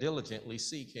those that diligently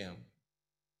seek him.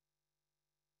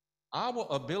 Our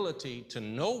ability to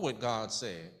know what God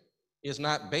said is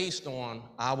not based on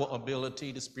our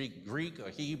ability to speak Greek or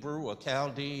Hebrew or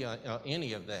Chaldee or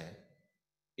any of that.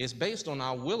 It's based on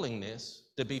our willingness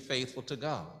to be faithful to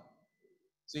God.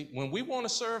 See, when we want to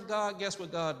serve God, guess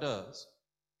what God does?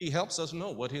 He helps us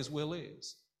know what his will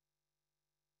is.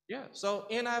 Yeah, so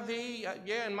NIV,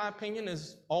 in my opinion,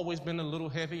 has always been a little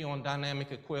heavy on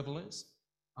dynamic equivalence.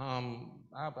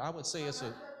 I would say it's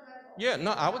a,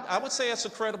 I would say it's a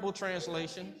credible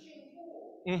translation.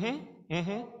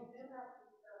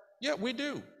 Yeah, we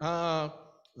do.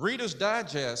 Reader's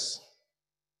Digest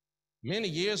many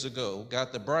years ago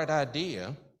got the bright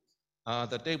idea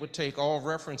that they would take all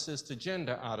references to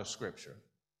gender out of Scripture.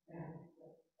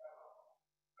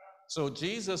 So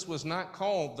Jesus was not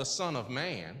called the Son of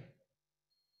Man.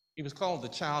 He was called the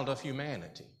child of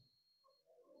humanity.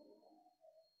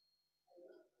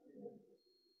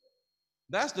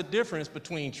 That's the difference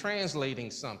between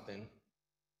translating something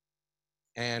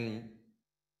and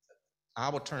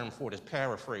our term for it is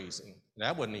paraphrasing.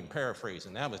 That wasn't even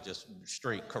paraphrasing. That was just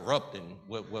straight corrupting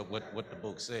what the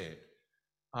book said.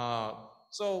 And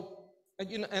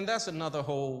that's another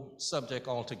whole subject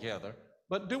altogether.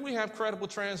 But do we have credible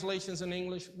translations in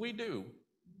English? We do.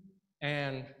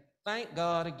 And thank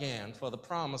God again for the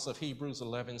promise of Hebrews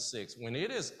 11:6. When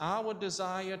it is our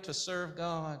desire to serve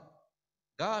God,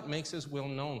 God makes his will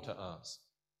known to us.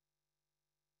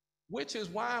 Which is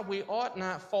why we ought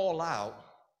not fall out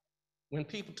when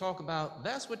people talk about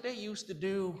that's what they used to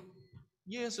do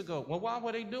years ago. Well, why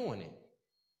were they doing it?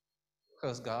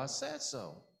 Because God said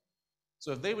so.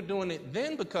 So if they were doing it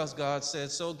then because God said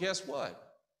so, guess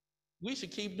what? We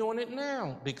should keep doing it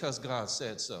now because God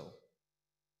said so.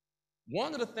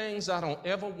 One of the things I don't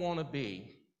ever want to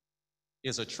be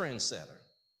is a trendsetter.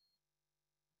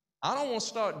 I don't want to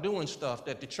start doing stuff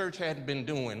that the church hadn't been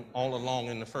doing all along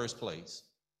in the first place.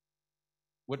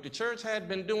 What the church had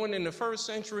been doing in the first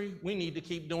century, we need to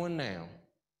keep doing now.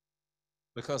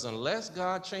 Because unless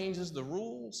God changes the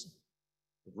rules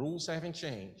haven't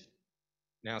changed.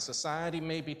 Now, society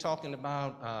may be talking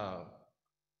about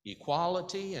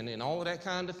equality and all of that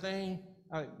kind of thing.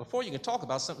 Before you can talk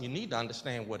about something, you need to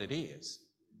understand what it is.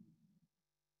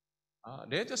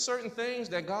 There are just certain things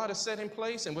that God has set in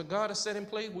place, and what God has set in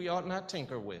place, we ought not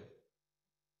tinker with.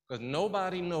 Because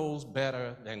nobody knows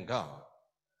better than God.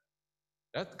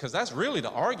 Because that's really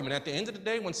the argument. At the end of the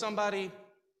day, when somebody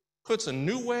puts a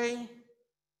new way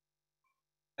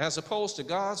as opposed to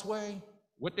God's way,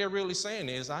 what they're really saying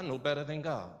is, I know better than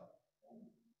God.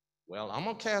 Well, I'm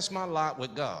going to cast my lot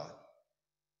with God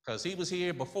because he was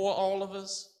here before all of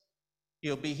us.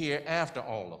 He'll be here after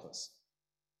all of us.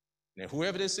 Now,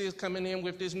 whoever this is coming in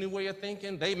with this new way of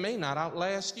thinking, they may not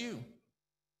outlast you.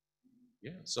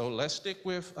 Yeah, so let's stick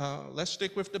with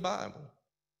the Bible.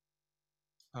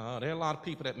 There are a lot of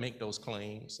people that make those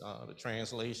claims. The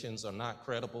translations are not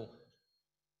credible.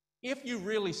 If you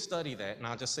really study that, and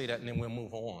I'll just say that and then we'll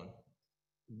move on,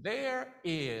 there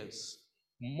is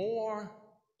more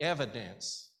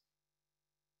evidence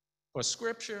for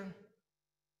Scripture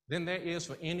than there is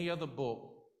for any other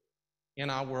book in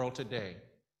our world today.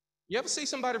 You ever see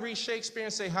somebody read Shakespeare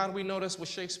and say, how do we know that's what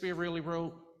Shakespeare really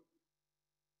wrote?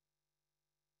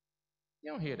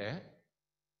 You don't hear that.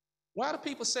 Why do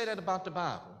people say that about the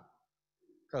Bible?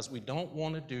 Because we don't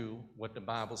want to do what the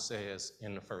Bible says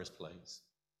in the first place.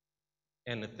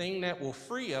 And the thing that will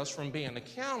free us from being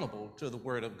accountable to the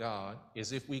Word of God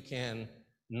is if we can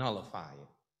nullify it.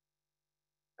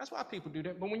 That's why people do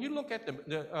that. But when you look at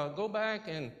go back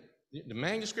and the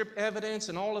manuscript evidence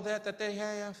and all of that they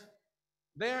have,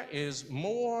 there is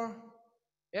more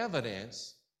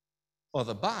evidence for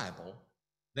the Bible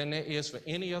than there is for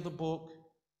any other book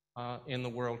in the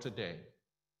world today.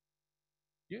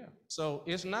 Yeah, so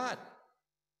it's not,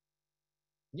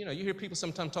 you hear people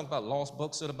sometimes talk about lost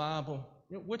books of the Bible.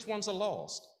 Which ones are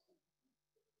lost?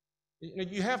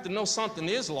 You have to know something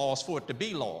is lost for it to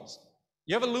be lost.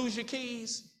 You ever lose your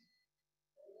keys?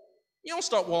 You don't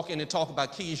start walking and talk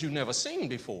about keys you've never seen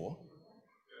before.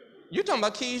 You're talking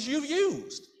about keys you've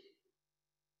used.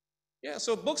 Yeah,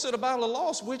 so books of the Bible are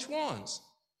lost. Which ones?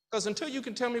 Because until you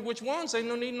can tell me which ones, ain't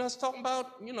no need in us talking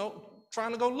about,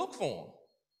 trying to go look for them.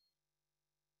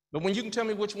 But when you can tell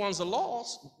me which ones are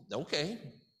lost, okay.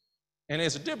 And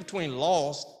there's a difference between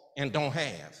lost and don't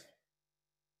have.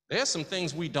 There's some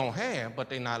things we don't have, but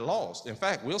they're not lost. In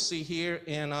fact, we'll see here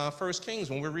in 1 Kings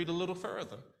when we read a little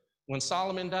further. When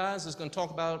Solomon dies, it's going to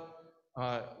talk about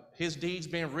his deeds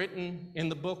being written in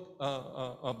the book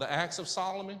of the Acts of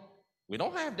Solomon. We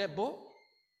don't have that book.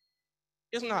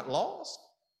 It's not lost.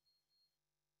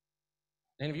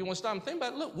 And if you want to stop and think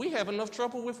about it, look, we have enough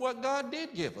trouble with what God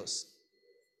did give us.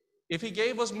 If he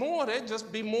gave us more, there'd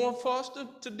just be more for us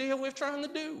to deal with trying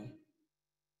to do.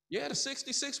 Yeah, the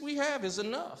 66 we have is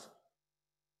enough.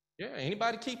 Yeah,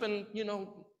 anybody keeping,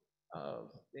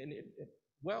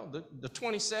 the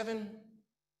 27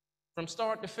 from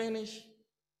start to finish,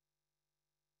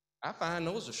 I find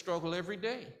those a struggle every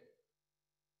day.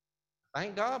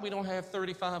 Thank God we don't have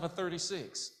 35 or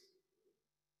 36.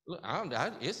 Look,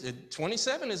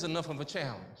 27 is enough of a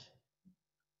challenge.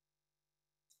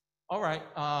 All right,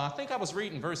 I think I was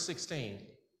reading verse 16.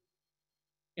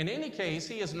 In any case,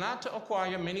 he is not to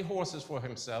acquire many horses for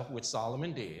himself, which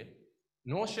Solomon did,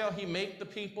 nor shall he make the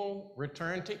people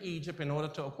return to Egypt in order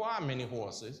to acquire many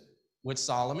horses, which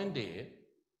Solomon did,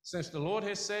 since the Lord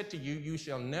has said to you, you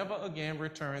shall never again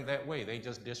return that way. They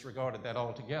just disregarded that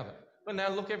altogether. But now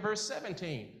look at verse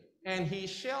 17. And he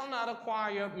shall not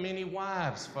acquire many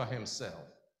wives for himself.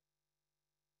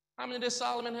 How many does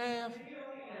Solomon have?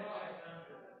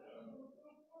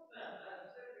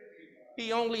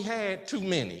 He only had too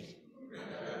many.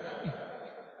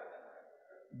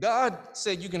 God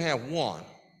said you can have one.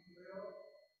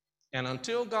 And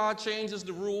until God changes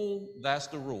the rule, that's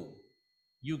the rule.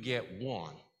 You get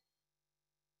one.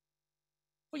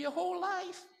 For your whole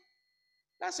life.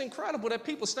 That's incredible that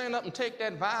people stand up and take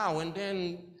that vow and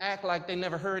then act like they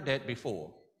never heard that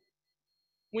before.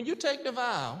 When you take the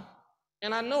vow,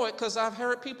 and I know it because I've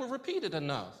heard people repeat it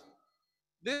enough,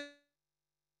 this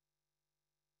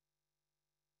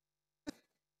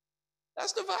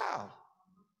That's the vow.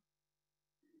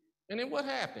 And then what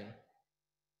happened?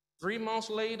 3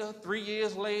 months later, 3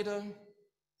 years later,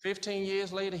 15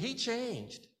 years later, he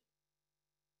changed.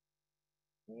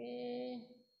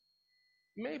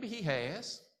 Maybe he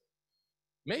has.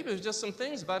 Maybe it's just some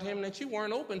things about him that you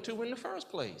weren't open to in the first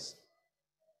place.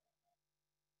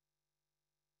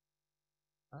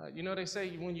 You know, they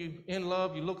say when you're in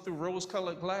love, you look through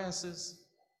rose-colored glasses.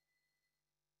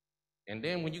 And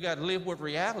then when you got to live with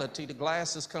reality, the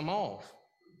glasses come off.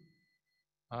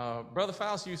 Brother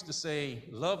Faust used to say,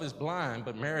 love is blind,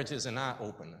 but marriage is an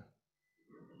eye-opener.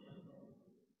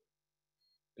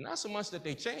 And not so much that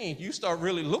they change, you start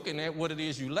really looking at what it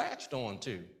is you latched on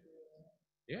to.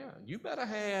 Yeah, you better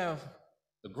have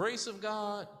the grace of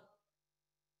God,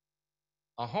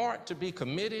 a heart to be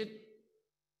committed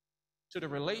to the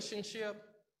relationship,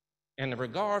 and the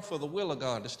regard for the will of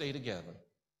God to stay together.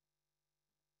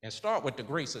 And start with the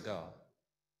grace of God.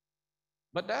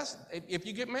 But that's, if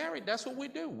you get married, that's what we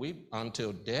do. We,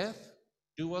 until death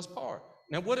do us part.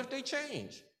 Now, what if they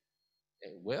change?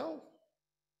 Well,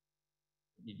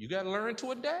 you got to learn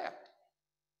to adapt.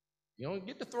 You don't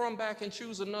get to throw them back and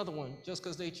choose another one just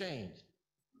because they change.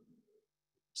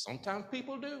 Sometimes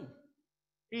people do.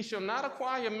 He shall not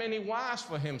acquire many wives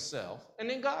for himself. And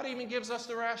then God even gives us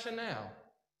the rationale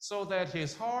so that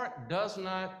his heart does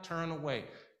not turn away.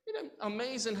 Isn't it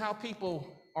amazing how people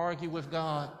argue with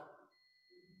God?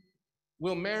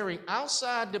 Will marry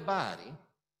outside the body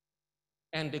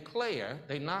and declare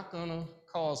they're not going to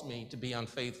cause me to be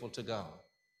unfaithful to God.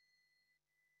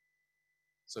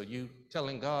 So you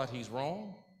telling God he's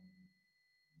wrong?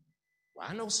 Well,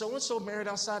 I know so-and-so married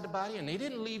outside the body and they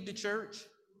didn't leave the church.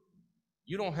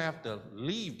 You don't have to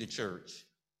leave the church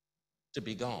to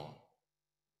be gone.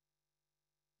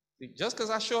 Just because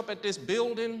I show up at this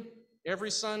building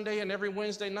every Sunday and every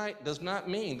Wednesday night does not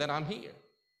mean that I'm here.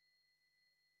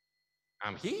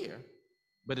 I'm here,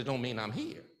 but it don't mean I'm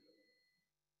here.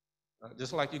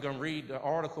 Just like you're going to read the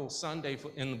article Sunday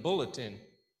in the bulletin,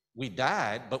 we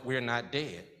died, but we're not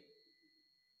dead.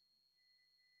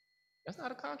 That's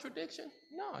not a contradiction.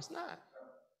 No, it's not.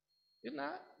 It's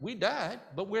not. We died,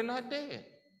 but we're not dead.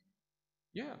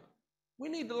 Yeah. We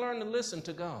need to learn to listen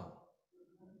to God.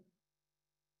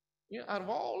 Yeah, out of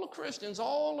all the Christians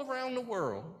all around the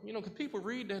world, you know, because people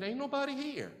read that, ain't nobody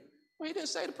here. Well, he didn't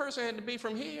say the person had to be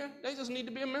from here. They just need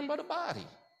to be a member of the body.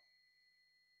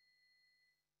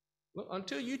 Look,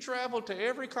 until you travel to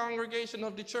every congregation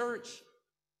of the church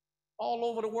all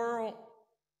over the world,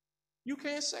 you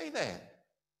can't say that.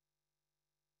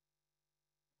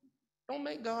 Don't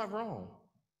make God wrong.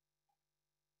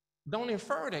 Don't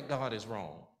infer that God is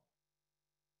wrong.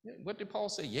 What did Paul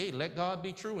say? Yea, let God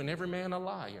be true and every man a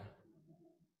liar.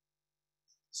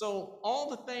 So all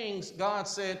the things God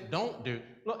said don't do.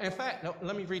 Look, in fact, no,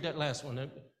 let me read that last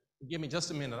one. Give me just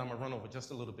a minute. I'm going to run over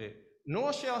just a little bit.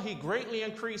 Nor shall he greatly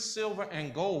increase silver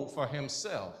and gold for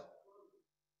himself.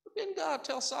 But didn't God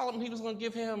tell Solomon he was going to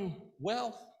give him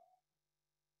wealth?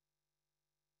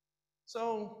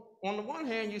 So on the one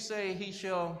hand, you say he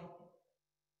shall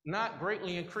not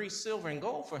greatly increase silver and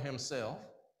gold for himself.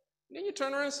 Then you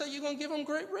turn around and say you're going to give him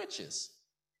great riches.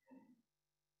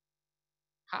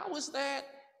 How is that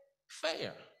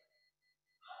fair?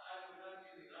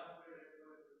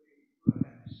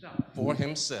 For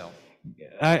himself.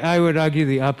 I would argue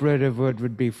the operative word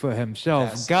would be for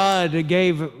himself. Yes. God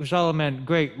gave Solomon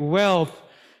great wealth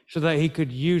so that he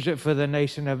could use it for the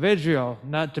nation of Israel,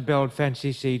 not to build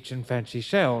fancy seats and fancy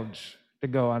sails to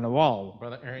go on the wall.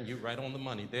 Brother Aaron, you're right on the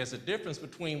money. There's a difference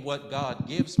between what God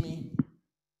gives me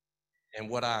and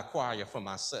what I acquire for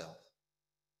myself.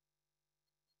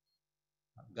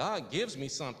 God gives me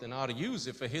something, I ought to use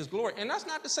it for his glory. And that's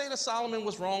not to say that Solomon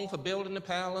was wrong for building the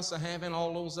palace or having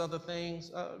all those other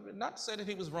things. Not to say that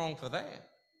he was wrong for that.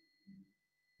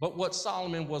 But what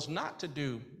Solomon was not to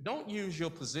do, don't use your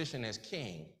position as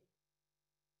king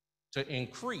to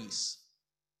increase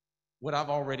what I've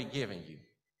already given you.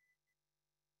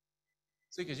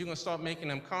 See, because you're going to start making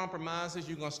them compromises.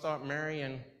 You're going to start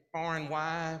marrying foreign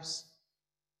wives.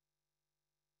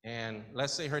 And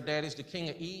let's say her daddy's the king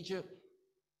of Egypt.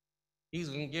 He's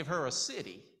going to give her a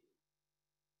city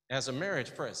as a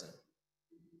marriage present.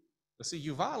 But see,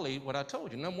 you violate what I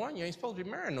told you. Number one, you ain't supposed to be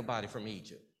marrying nobody from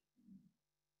Egypt.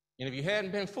 And if you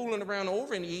hadn't been fooling around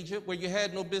over in Egypt where you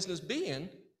had no business being,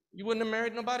 you wouldn't have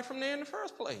married nobody from there in the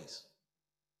first place.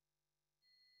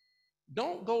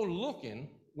 Don't go looking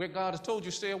where God has told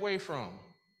you stay away from.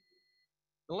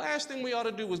 The last thing we ought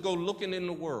to do is go looking in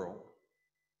the world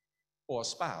for a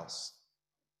spouse.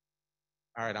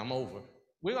 All right, I'm over.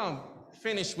 We're going to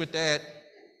finish with that.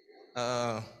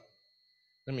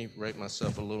 Let me write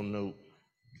myself a little note.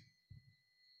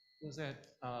 Was that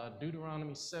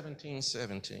Deuteronomy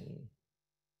 17:17?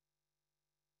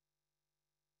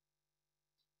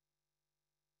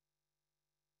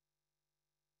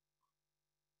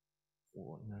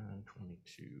 Four,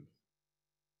 9:22.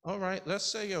 All right, let's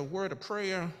say a word of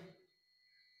prayer.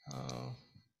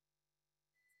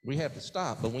 We have to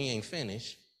stop, but we ain't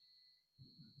finished.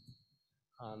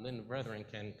 Then the brethren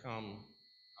can come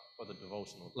for the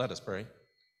devotional. Let us pray.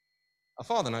 Our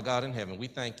Father and our God in heaven, we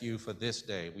thank you for this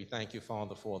day. We thank you,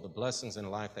 Father, for the blessings in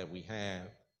life that we have.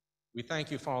 We thank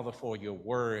you, Father, for your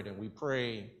word, and we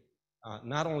pray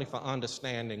not only for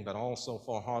understanding, but also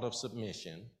for a heart of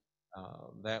submission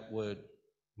that would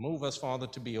move us, Father,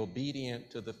 to be obedient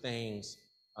to the things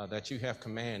that you have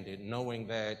commanded, knowing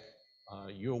that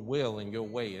your will and your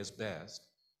way is best.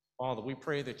 Father, we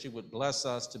pray that you would bless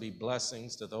us to be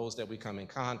blessings to those that we come in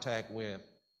contact with.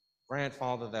 Grant,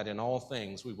 Father, that in all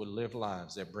things we would live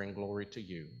lives that bring glory to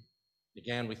you.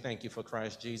 Again, we thank you for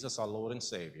Christ Jesus, our Lord and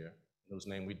Savior, in whose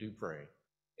name we do pray.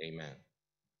 Amen.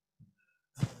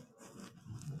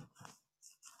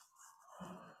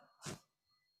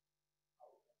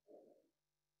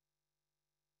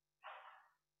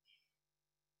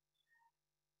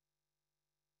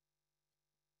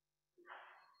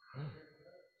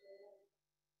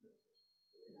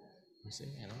 You see,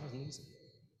 man, I wasn't easy.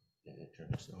 Yeah,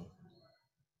 church, so.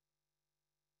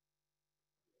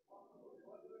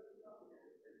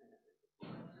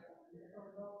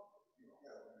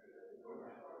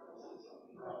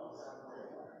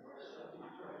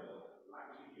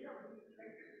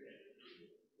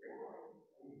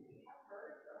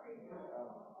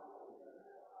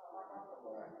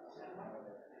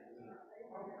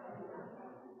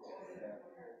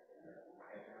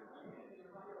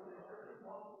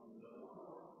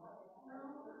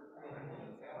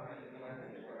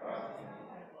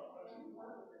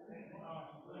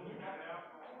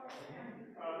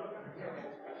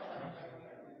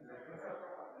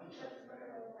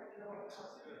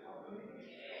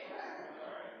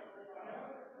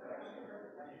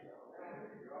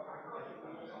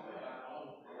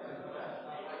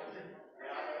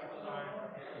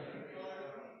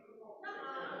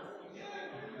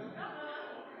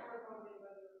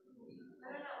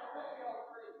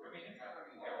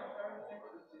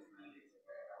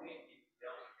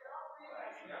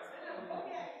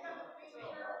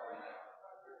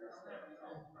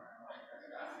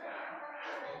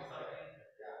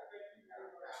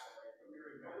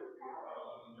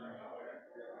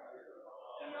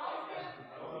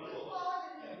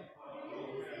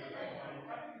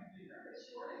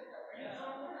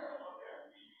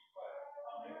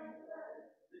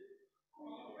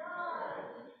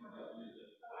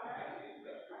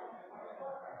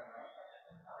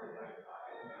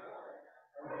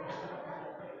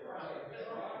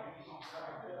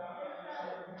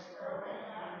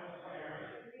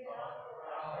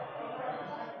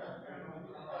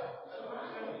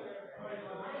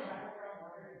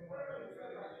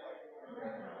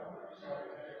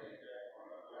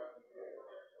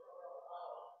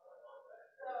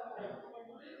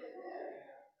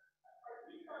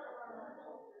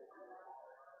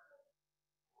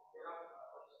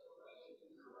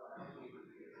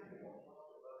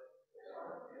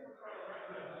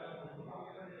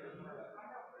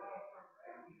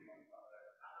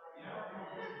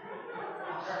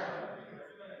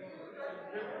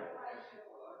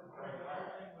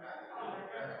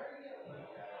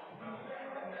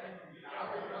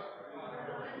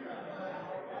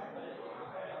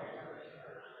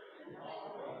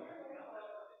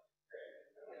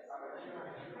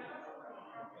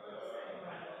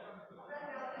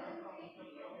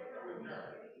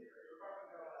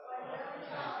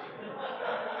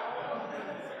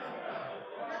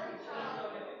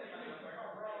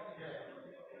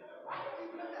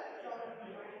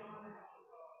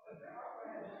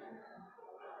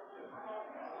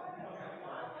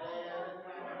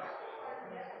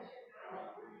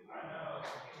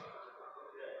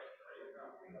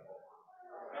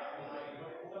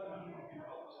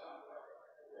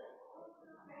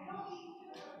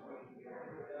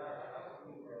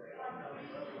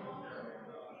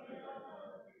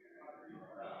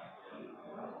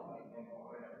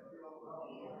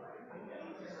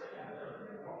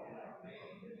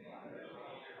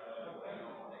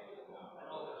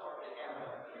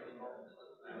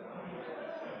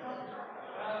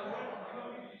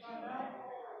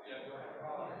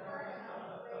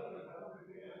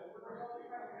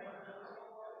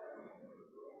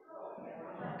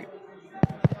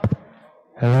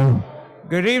 Hello.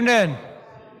 Good evening.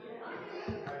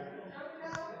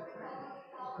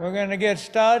 We're going to get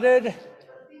started.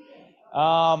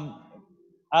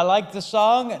 I like the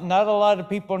song. Not a lot of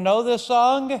people know this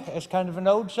song. It's kind of an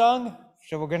old song,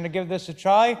 so we're going to give this a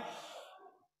try.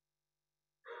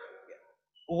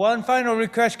 One final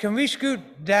request, can we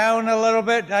scoot down a little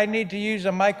bit? I need to use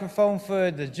a microphone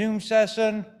for the Zoom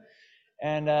session,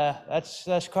 and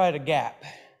that's quite a gap.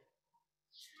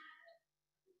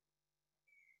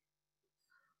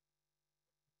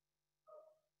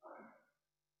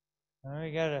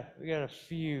 We got a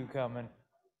few coming.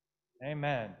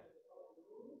 Amen.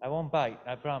 I won't bite,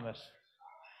 I promise.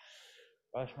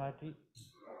 Brush my teeth.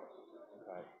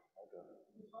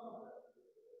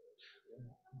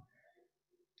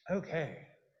 Okay.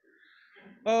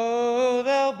 Oh,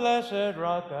 thou blessed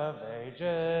rock of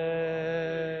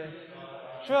ages,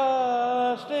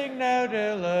 trusting now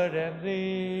to Lord and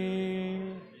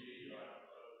thee,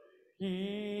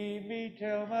 keep me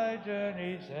till my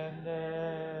journey's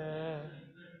ended,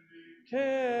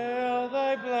 till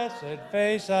thy blessed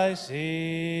face I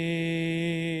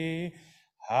see.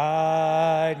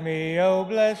 Hide me, O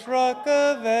blessed rock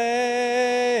of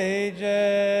ages,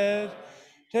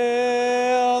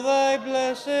 till thy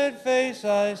blessed face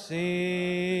I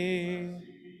see.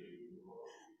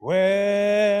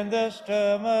 When the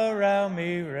storm around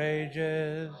me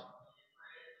rages,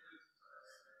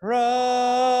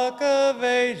 rock of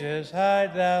ages,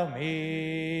 hide thou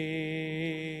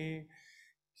me.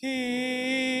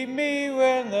 Keep me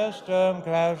when the storm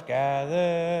clouds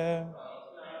gather,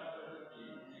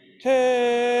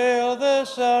 till the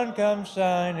sun comes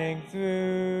shining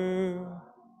through.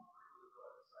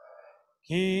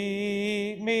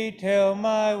 Keep me till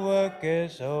my work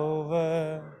is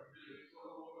over,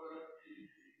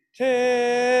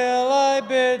 till I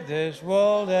bid this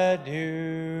world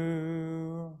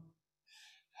adieu.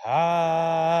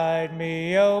 Hide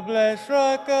me, O blessed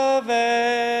rock of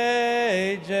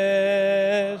ages,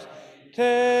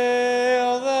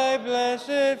 till thy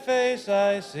blessed face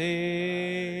I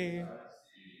see.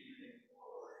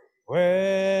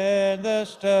 When the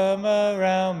storm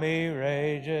around me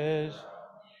rages,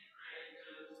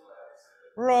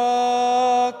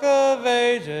 rock of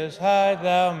ages, hide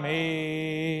thou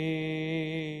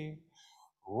me.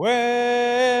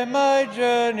 When my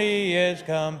journey is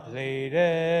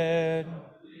completed,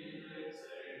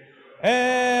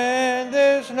 and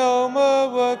there's no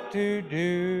more work to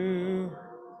do,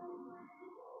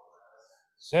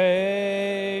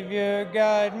 Savior,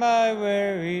 guide my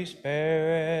weary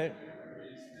spirit.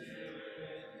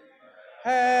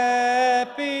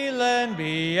 Happy land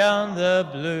beyond the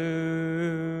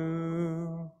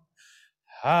blue.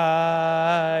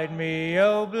 Hide me,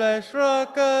 O blessed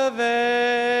rock of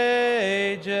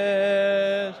ages,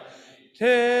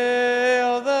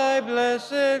 till thy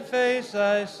blessed face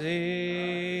I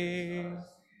see.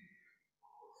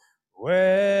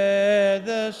 Where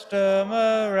the storm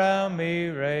around me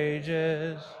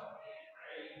rages,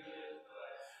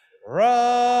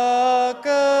 rock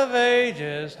of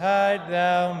ages, hide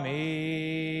thou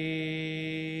me.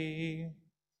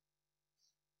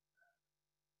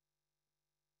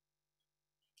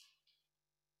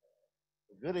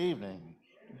 Good evening.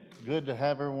 Good to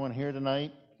have everyone here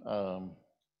tonight. I'm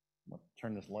gonna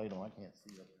turn this light on. I can't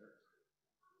see up there.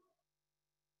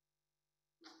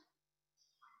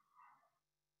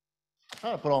 I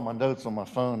tried to put all my notes on my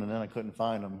phone and then I couldn't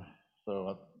find them, so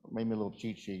I made me a little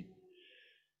cheat sheet.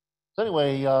 So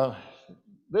anyway,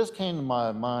 this came to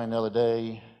my mind the other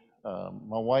day.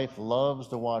 My wife loves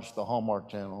to watch the Hallmark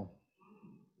Channel.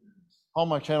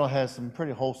 Hallmark Channel has some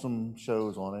pretty wholesome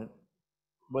shows on it,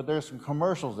 but there's some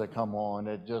commercials that come on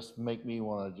that just make me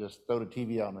want to just throw the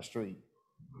TV out in the street.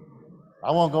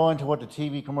 I won't go into what the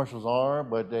TV commercials are,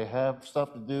 but they have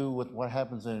stuff to do with what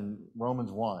happens in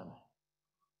Romans 1.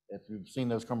 If you've seen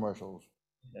those commercials,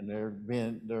 and they're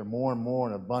more and more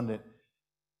and abundant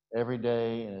every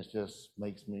day, and it just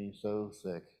makes me so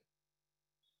sick.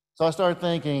 So I started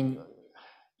thinking,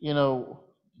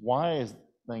 why is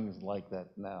things like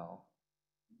that now?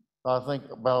 I think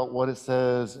about what it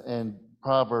says in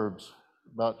Proverbs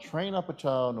about train up a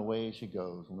child in the way she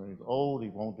goes. When he's old, he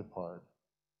won't depart.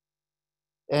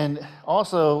 And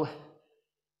also,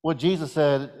 what Jesus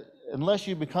said, unless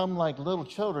you become like little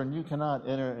children, you cannot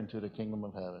enter into the kingdom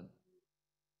of heaven.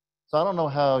 So I don't know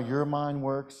how your mind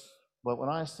works, but when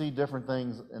I see different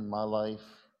things in my life,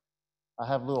 I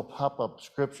have little pop-up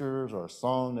scriptures or a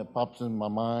song that pops in my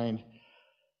mind.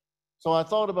 So I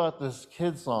thought about this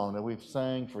kid's song that we've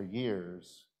sang for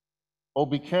years. Oh,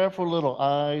 be careful, little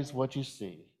eyes, what you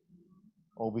see.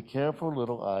 Oh, be careful,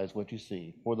 little eyes, what you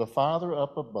see. For the Father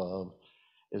up above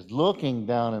is looking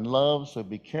down in love, so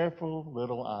be careful,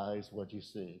 little eyes, what you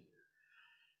see.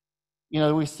 You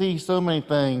know, we see so many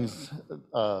things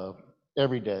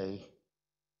every day,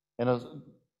 and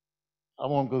I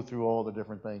won't go through all the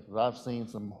different things, but I've seen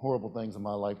some horrible things in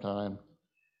my lifetime.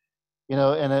 You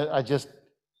know, and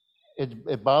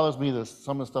it bothers me that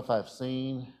some of the stuff I've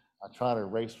seen, I try to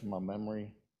erase from my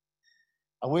memory.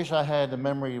 I wish I had the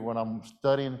memory when I'm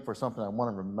studying for something I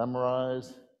want to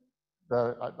memorize,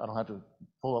 that I don't have to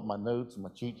pull up my notes and my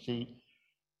cheat sheet.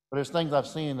 But there's things I've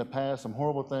seen in the past, some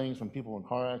horrible things from people in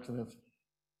car accidents.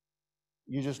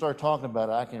 You just start talking about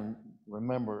it, I can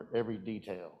remember every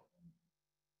detail.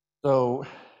 So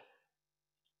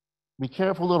be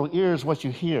careful, little ears, what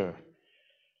you hear.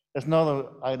 That's another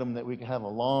item that we can have a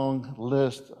long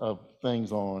list of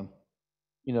things on.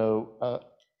 You know,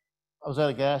 I was at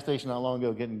a gas station not long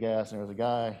ago getting gas, and there was a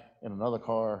guy in another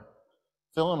car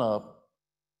filling up,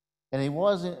 and he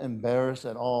wasn't embarrassed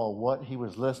at all what he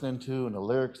was listening to and the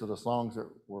lyrics of the songs that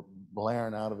were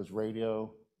blaring out of his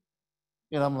radio.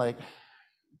 And I'm like,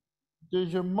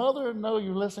 does your mother know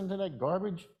you're listening to that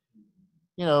garbage?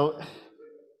 You know,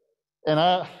 and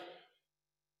I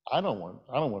don't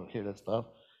want to hear that stuff.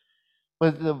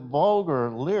 But the vulgar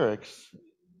lyrics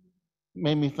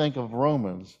made me think of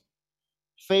Romans.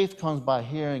 Faith comes by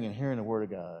hearing, and hearing the word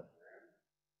of God.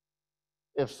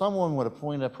 If someone would have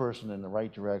pointed that person in the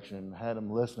right direction and had him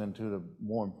listening to the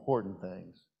more important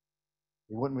things,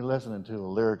 he wouldn't be listening to the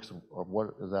lyrics of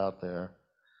what is out there.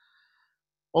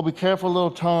 Oh, be careful,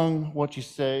 little tongue, what you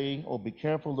say. Oh, be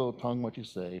careful, little tongue, what you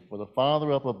say. For the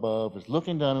Father up above is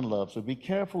looking down in love. So be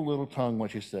careful, little tongue,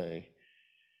 what you say.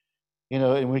 You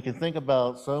know, and we can think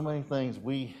about so many things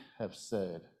we have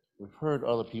said, we've heard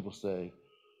other people say.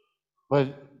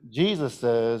 But Jesus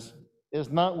says, it's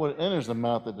not what enters the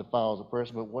mouth that defiles a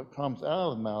person, but what comes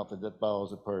out of the mouth that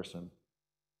defiles a person.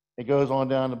 It goes on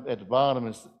down at the bottom,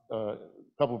 it's a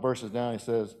couple of verses down, he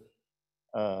says,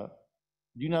 do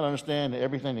you not understand that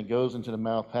everything that goes into the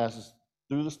mouth passes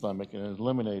through the stomach and is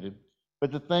eliminated,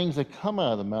 but the things that come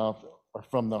out of the mouth are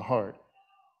from the heart.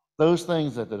 Those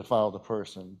things that defile the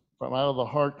person. From out of the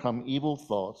heart come evil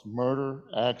thoughts, murder,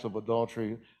 acts of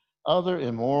adultery, other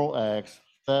immoral acts,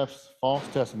 thefts, false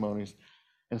testimonies,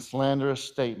 and slanderous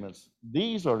statements.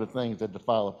 These are the things that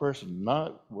defile a person,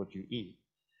 not what you eat.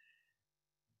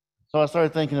 So I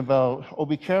started thinking about, oh,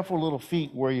 be careful, little feet,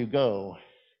 where you go.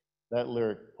 That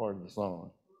lyric part of the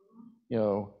song. You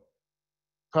know,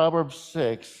 Proverbs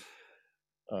 6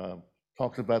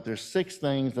 talks about there's 6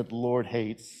 things that the Lord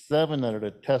hates, 7 that are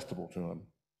detestable to him.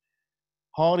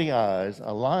 Haughty eyes,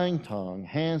 a lying tongue,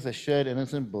 hands that shed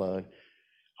innocent blood,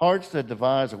 hearts that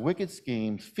devise wicked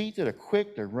schemes, feet that are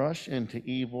quick to rush into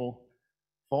evil,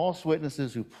 false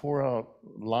witnesses who pour out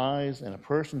lies, and a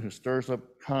person who stirs up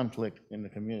conflict in the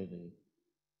community.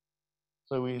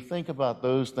 So when you think about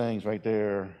those things right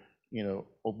there, you know,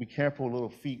 oh, be careful, little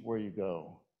feet, where you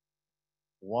go.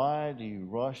 Why do you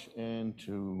rush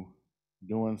into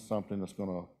doing something that's going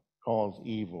to cause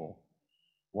evil?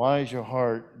 Why is your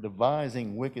heart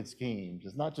devising wicked schemes?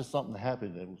 It's not just something that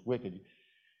happened that was wicked.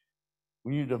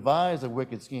 When you devise a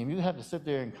wicked scheme, you have to sit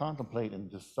there and contemplate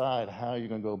and decide how you're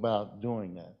going to go about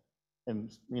doing that. And,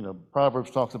 you know,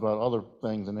 Proverbs talks about other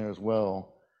things in there as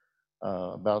well,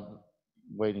 about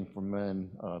waiting for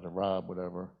men to rob,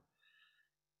 whatever.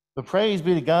 But praise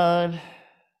be to God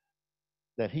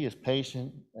that he is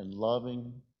patient and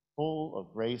loving, full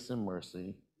of grace and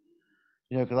mercy.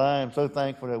 You know, because I am so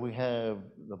thankful that we have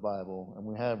the Bible, and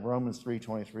we have Romans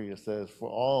 3:23 that says, for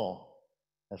all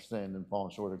have sinned and fallen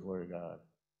short of the glory of God.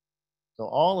 So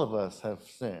all of us have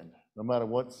sinned, no matter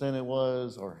what sin it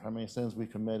was or how many sins we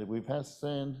committed. We've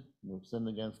sinned, we've sinned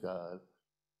against God.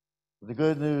 But the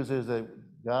good news is that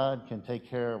God can take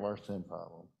care of our sin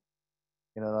problem.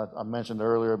 You know, I mentioned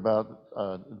earlier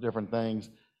about different things.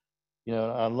 You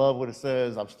know, I love what it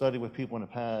says. I've studied with people in the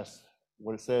past,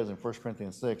 what it says in 1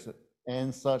 Corinthians 6,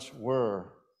 and such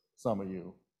were some of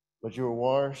you. But you were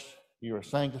washed, you were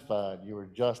sanctified, you were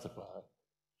justified.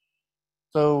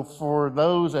 So for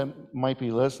those that might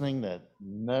be listening that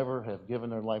never have given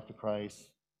their life to Christ,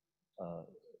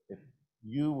 if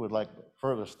you would like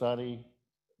further study,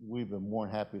 we've been more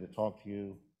than happy to talk to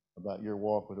you about your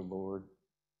walk with the Lord.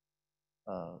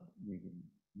 You can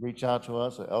reach out to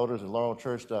us at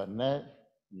elders@laurelchurch.net.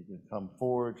 You can come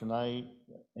forward tonight,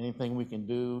 anything we can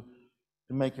do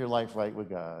to make your life right with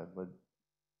God. But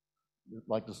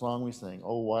like the song we sing,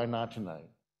 oh, why not tonight?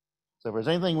 So if there's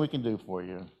anything we can do for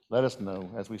you, let us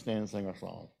know as we stand and sing our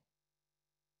song.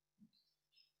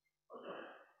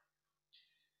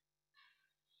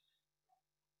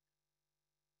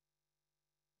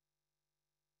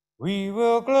 We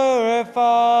will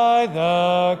glorify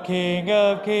the King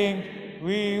of Kings.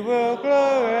 We will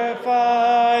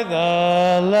glorify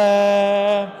the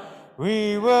Lamb.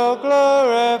 We will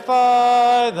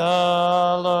glorify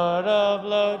the Lord of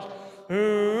Lords,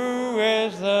 who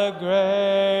is the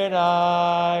great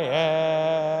I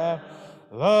am.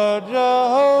 Lord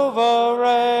Jehovah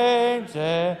reigns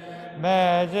in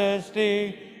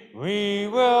majesty. We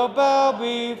will bow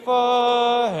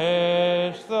before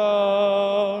his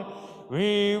throne.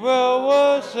 We will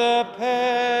worship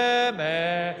him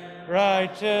in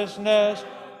righteousness.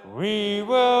 We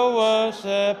will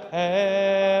worship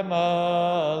him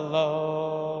alone.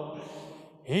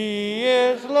 He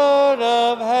is Lord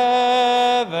of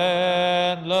heaven,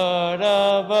 Lord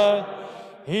of earth.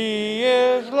 He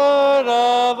is Lord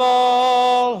of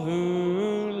all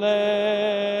who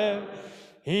live.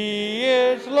 He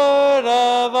is Lord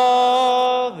of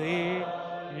all the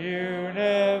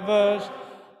universe.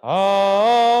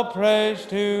 All praise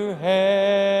to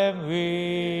him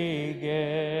we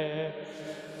give.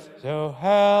 So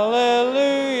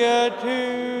hallelujah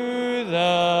to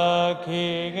the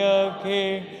King of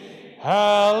Kings.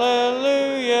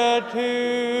 Hallelujah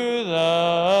to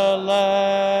the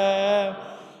Lamb.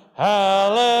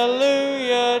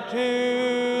 Hallelujah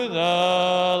to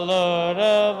the Lord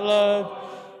of Lords,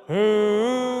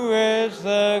 who is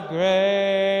the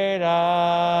great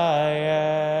I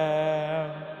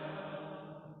am.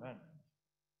 Amen.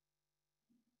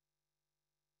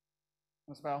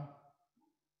 Let's bow.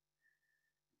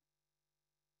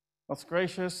 Most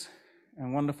gracious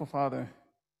and wonderful Father,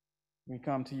 we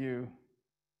come to you,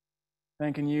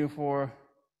 thanking you for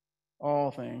all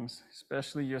things,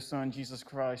 especially your Son, Jesus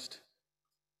Christ,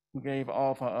 who gave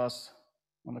all for us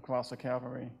on the cross of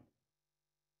Calvary.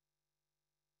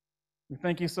 We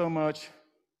thank you so much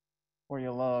for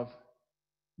your love,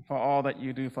 for all that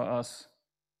you do for us.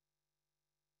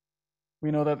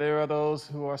 We know that there are those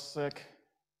who are sick,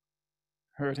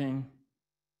 hurting.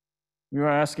 We are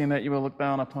asking that you will look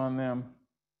down upon them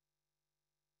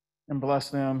and bless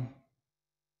them,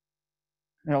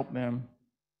 help them.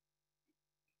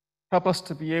 Help us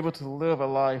to be able to live a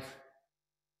life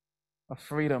of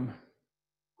freedom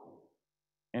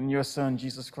in your Son,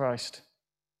 Jesus Christ,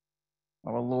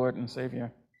 our Lord and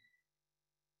Savior.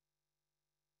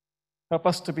 Help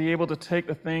us to be able to take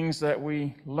the things that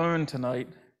we learned tonight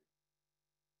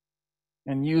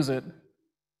and use it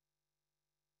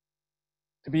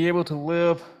to be able to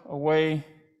live a way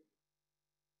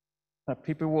that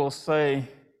people will say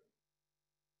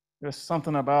there's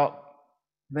something about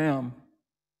them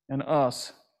and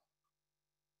us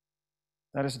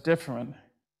that is different.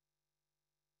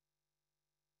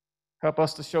 Help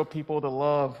us to show people the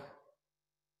love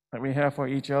that we have for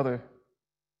each other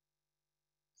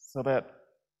so that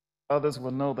others will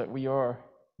know that we are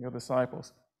your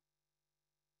disciples.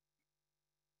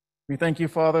 We thank you,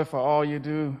 Father, for all you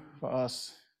do for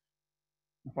us,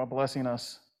 and for blessing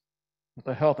us with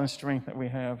the health and strength that we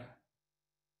have.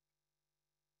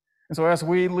 And so as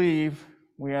we leave,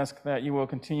 we ask that you will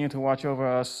continue to watch over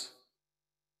us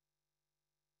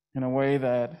in a way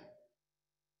that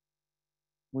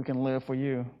we can live for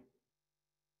you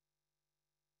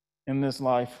in this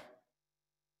life,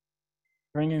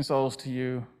 bringing souls to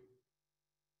you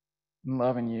and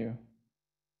loving you.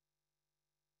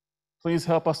 Please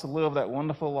help us to live that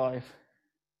wonderful life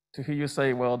to hear you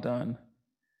say, well done.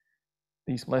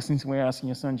 These blessings we ask in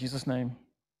your Son, Jesus' name.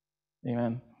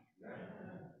 Amen.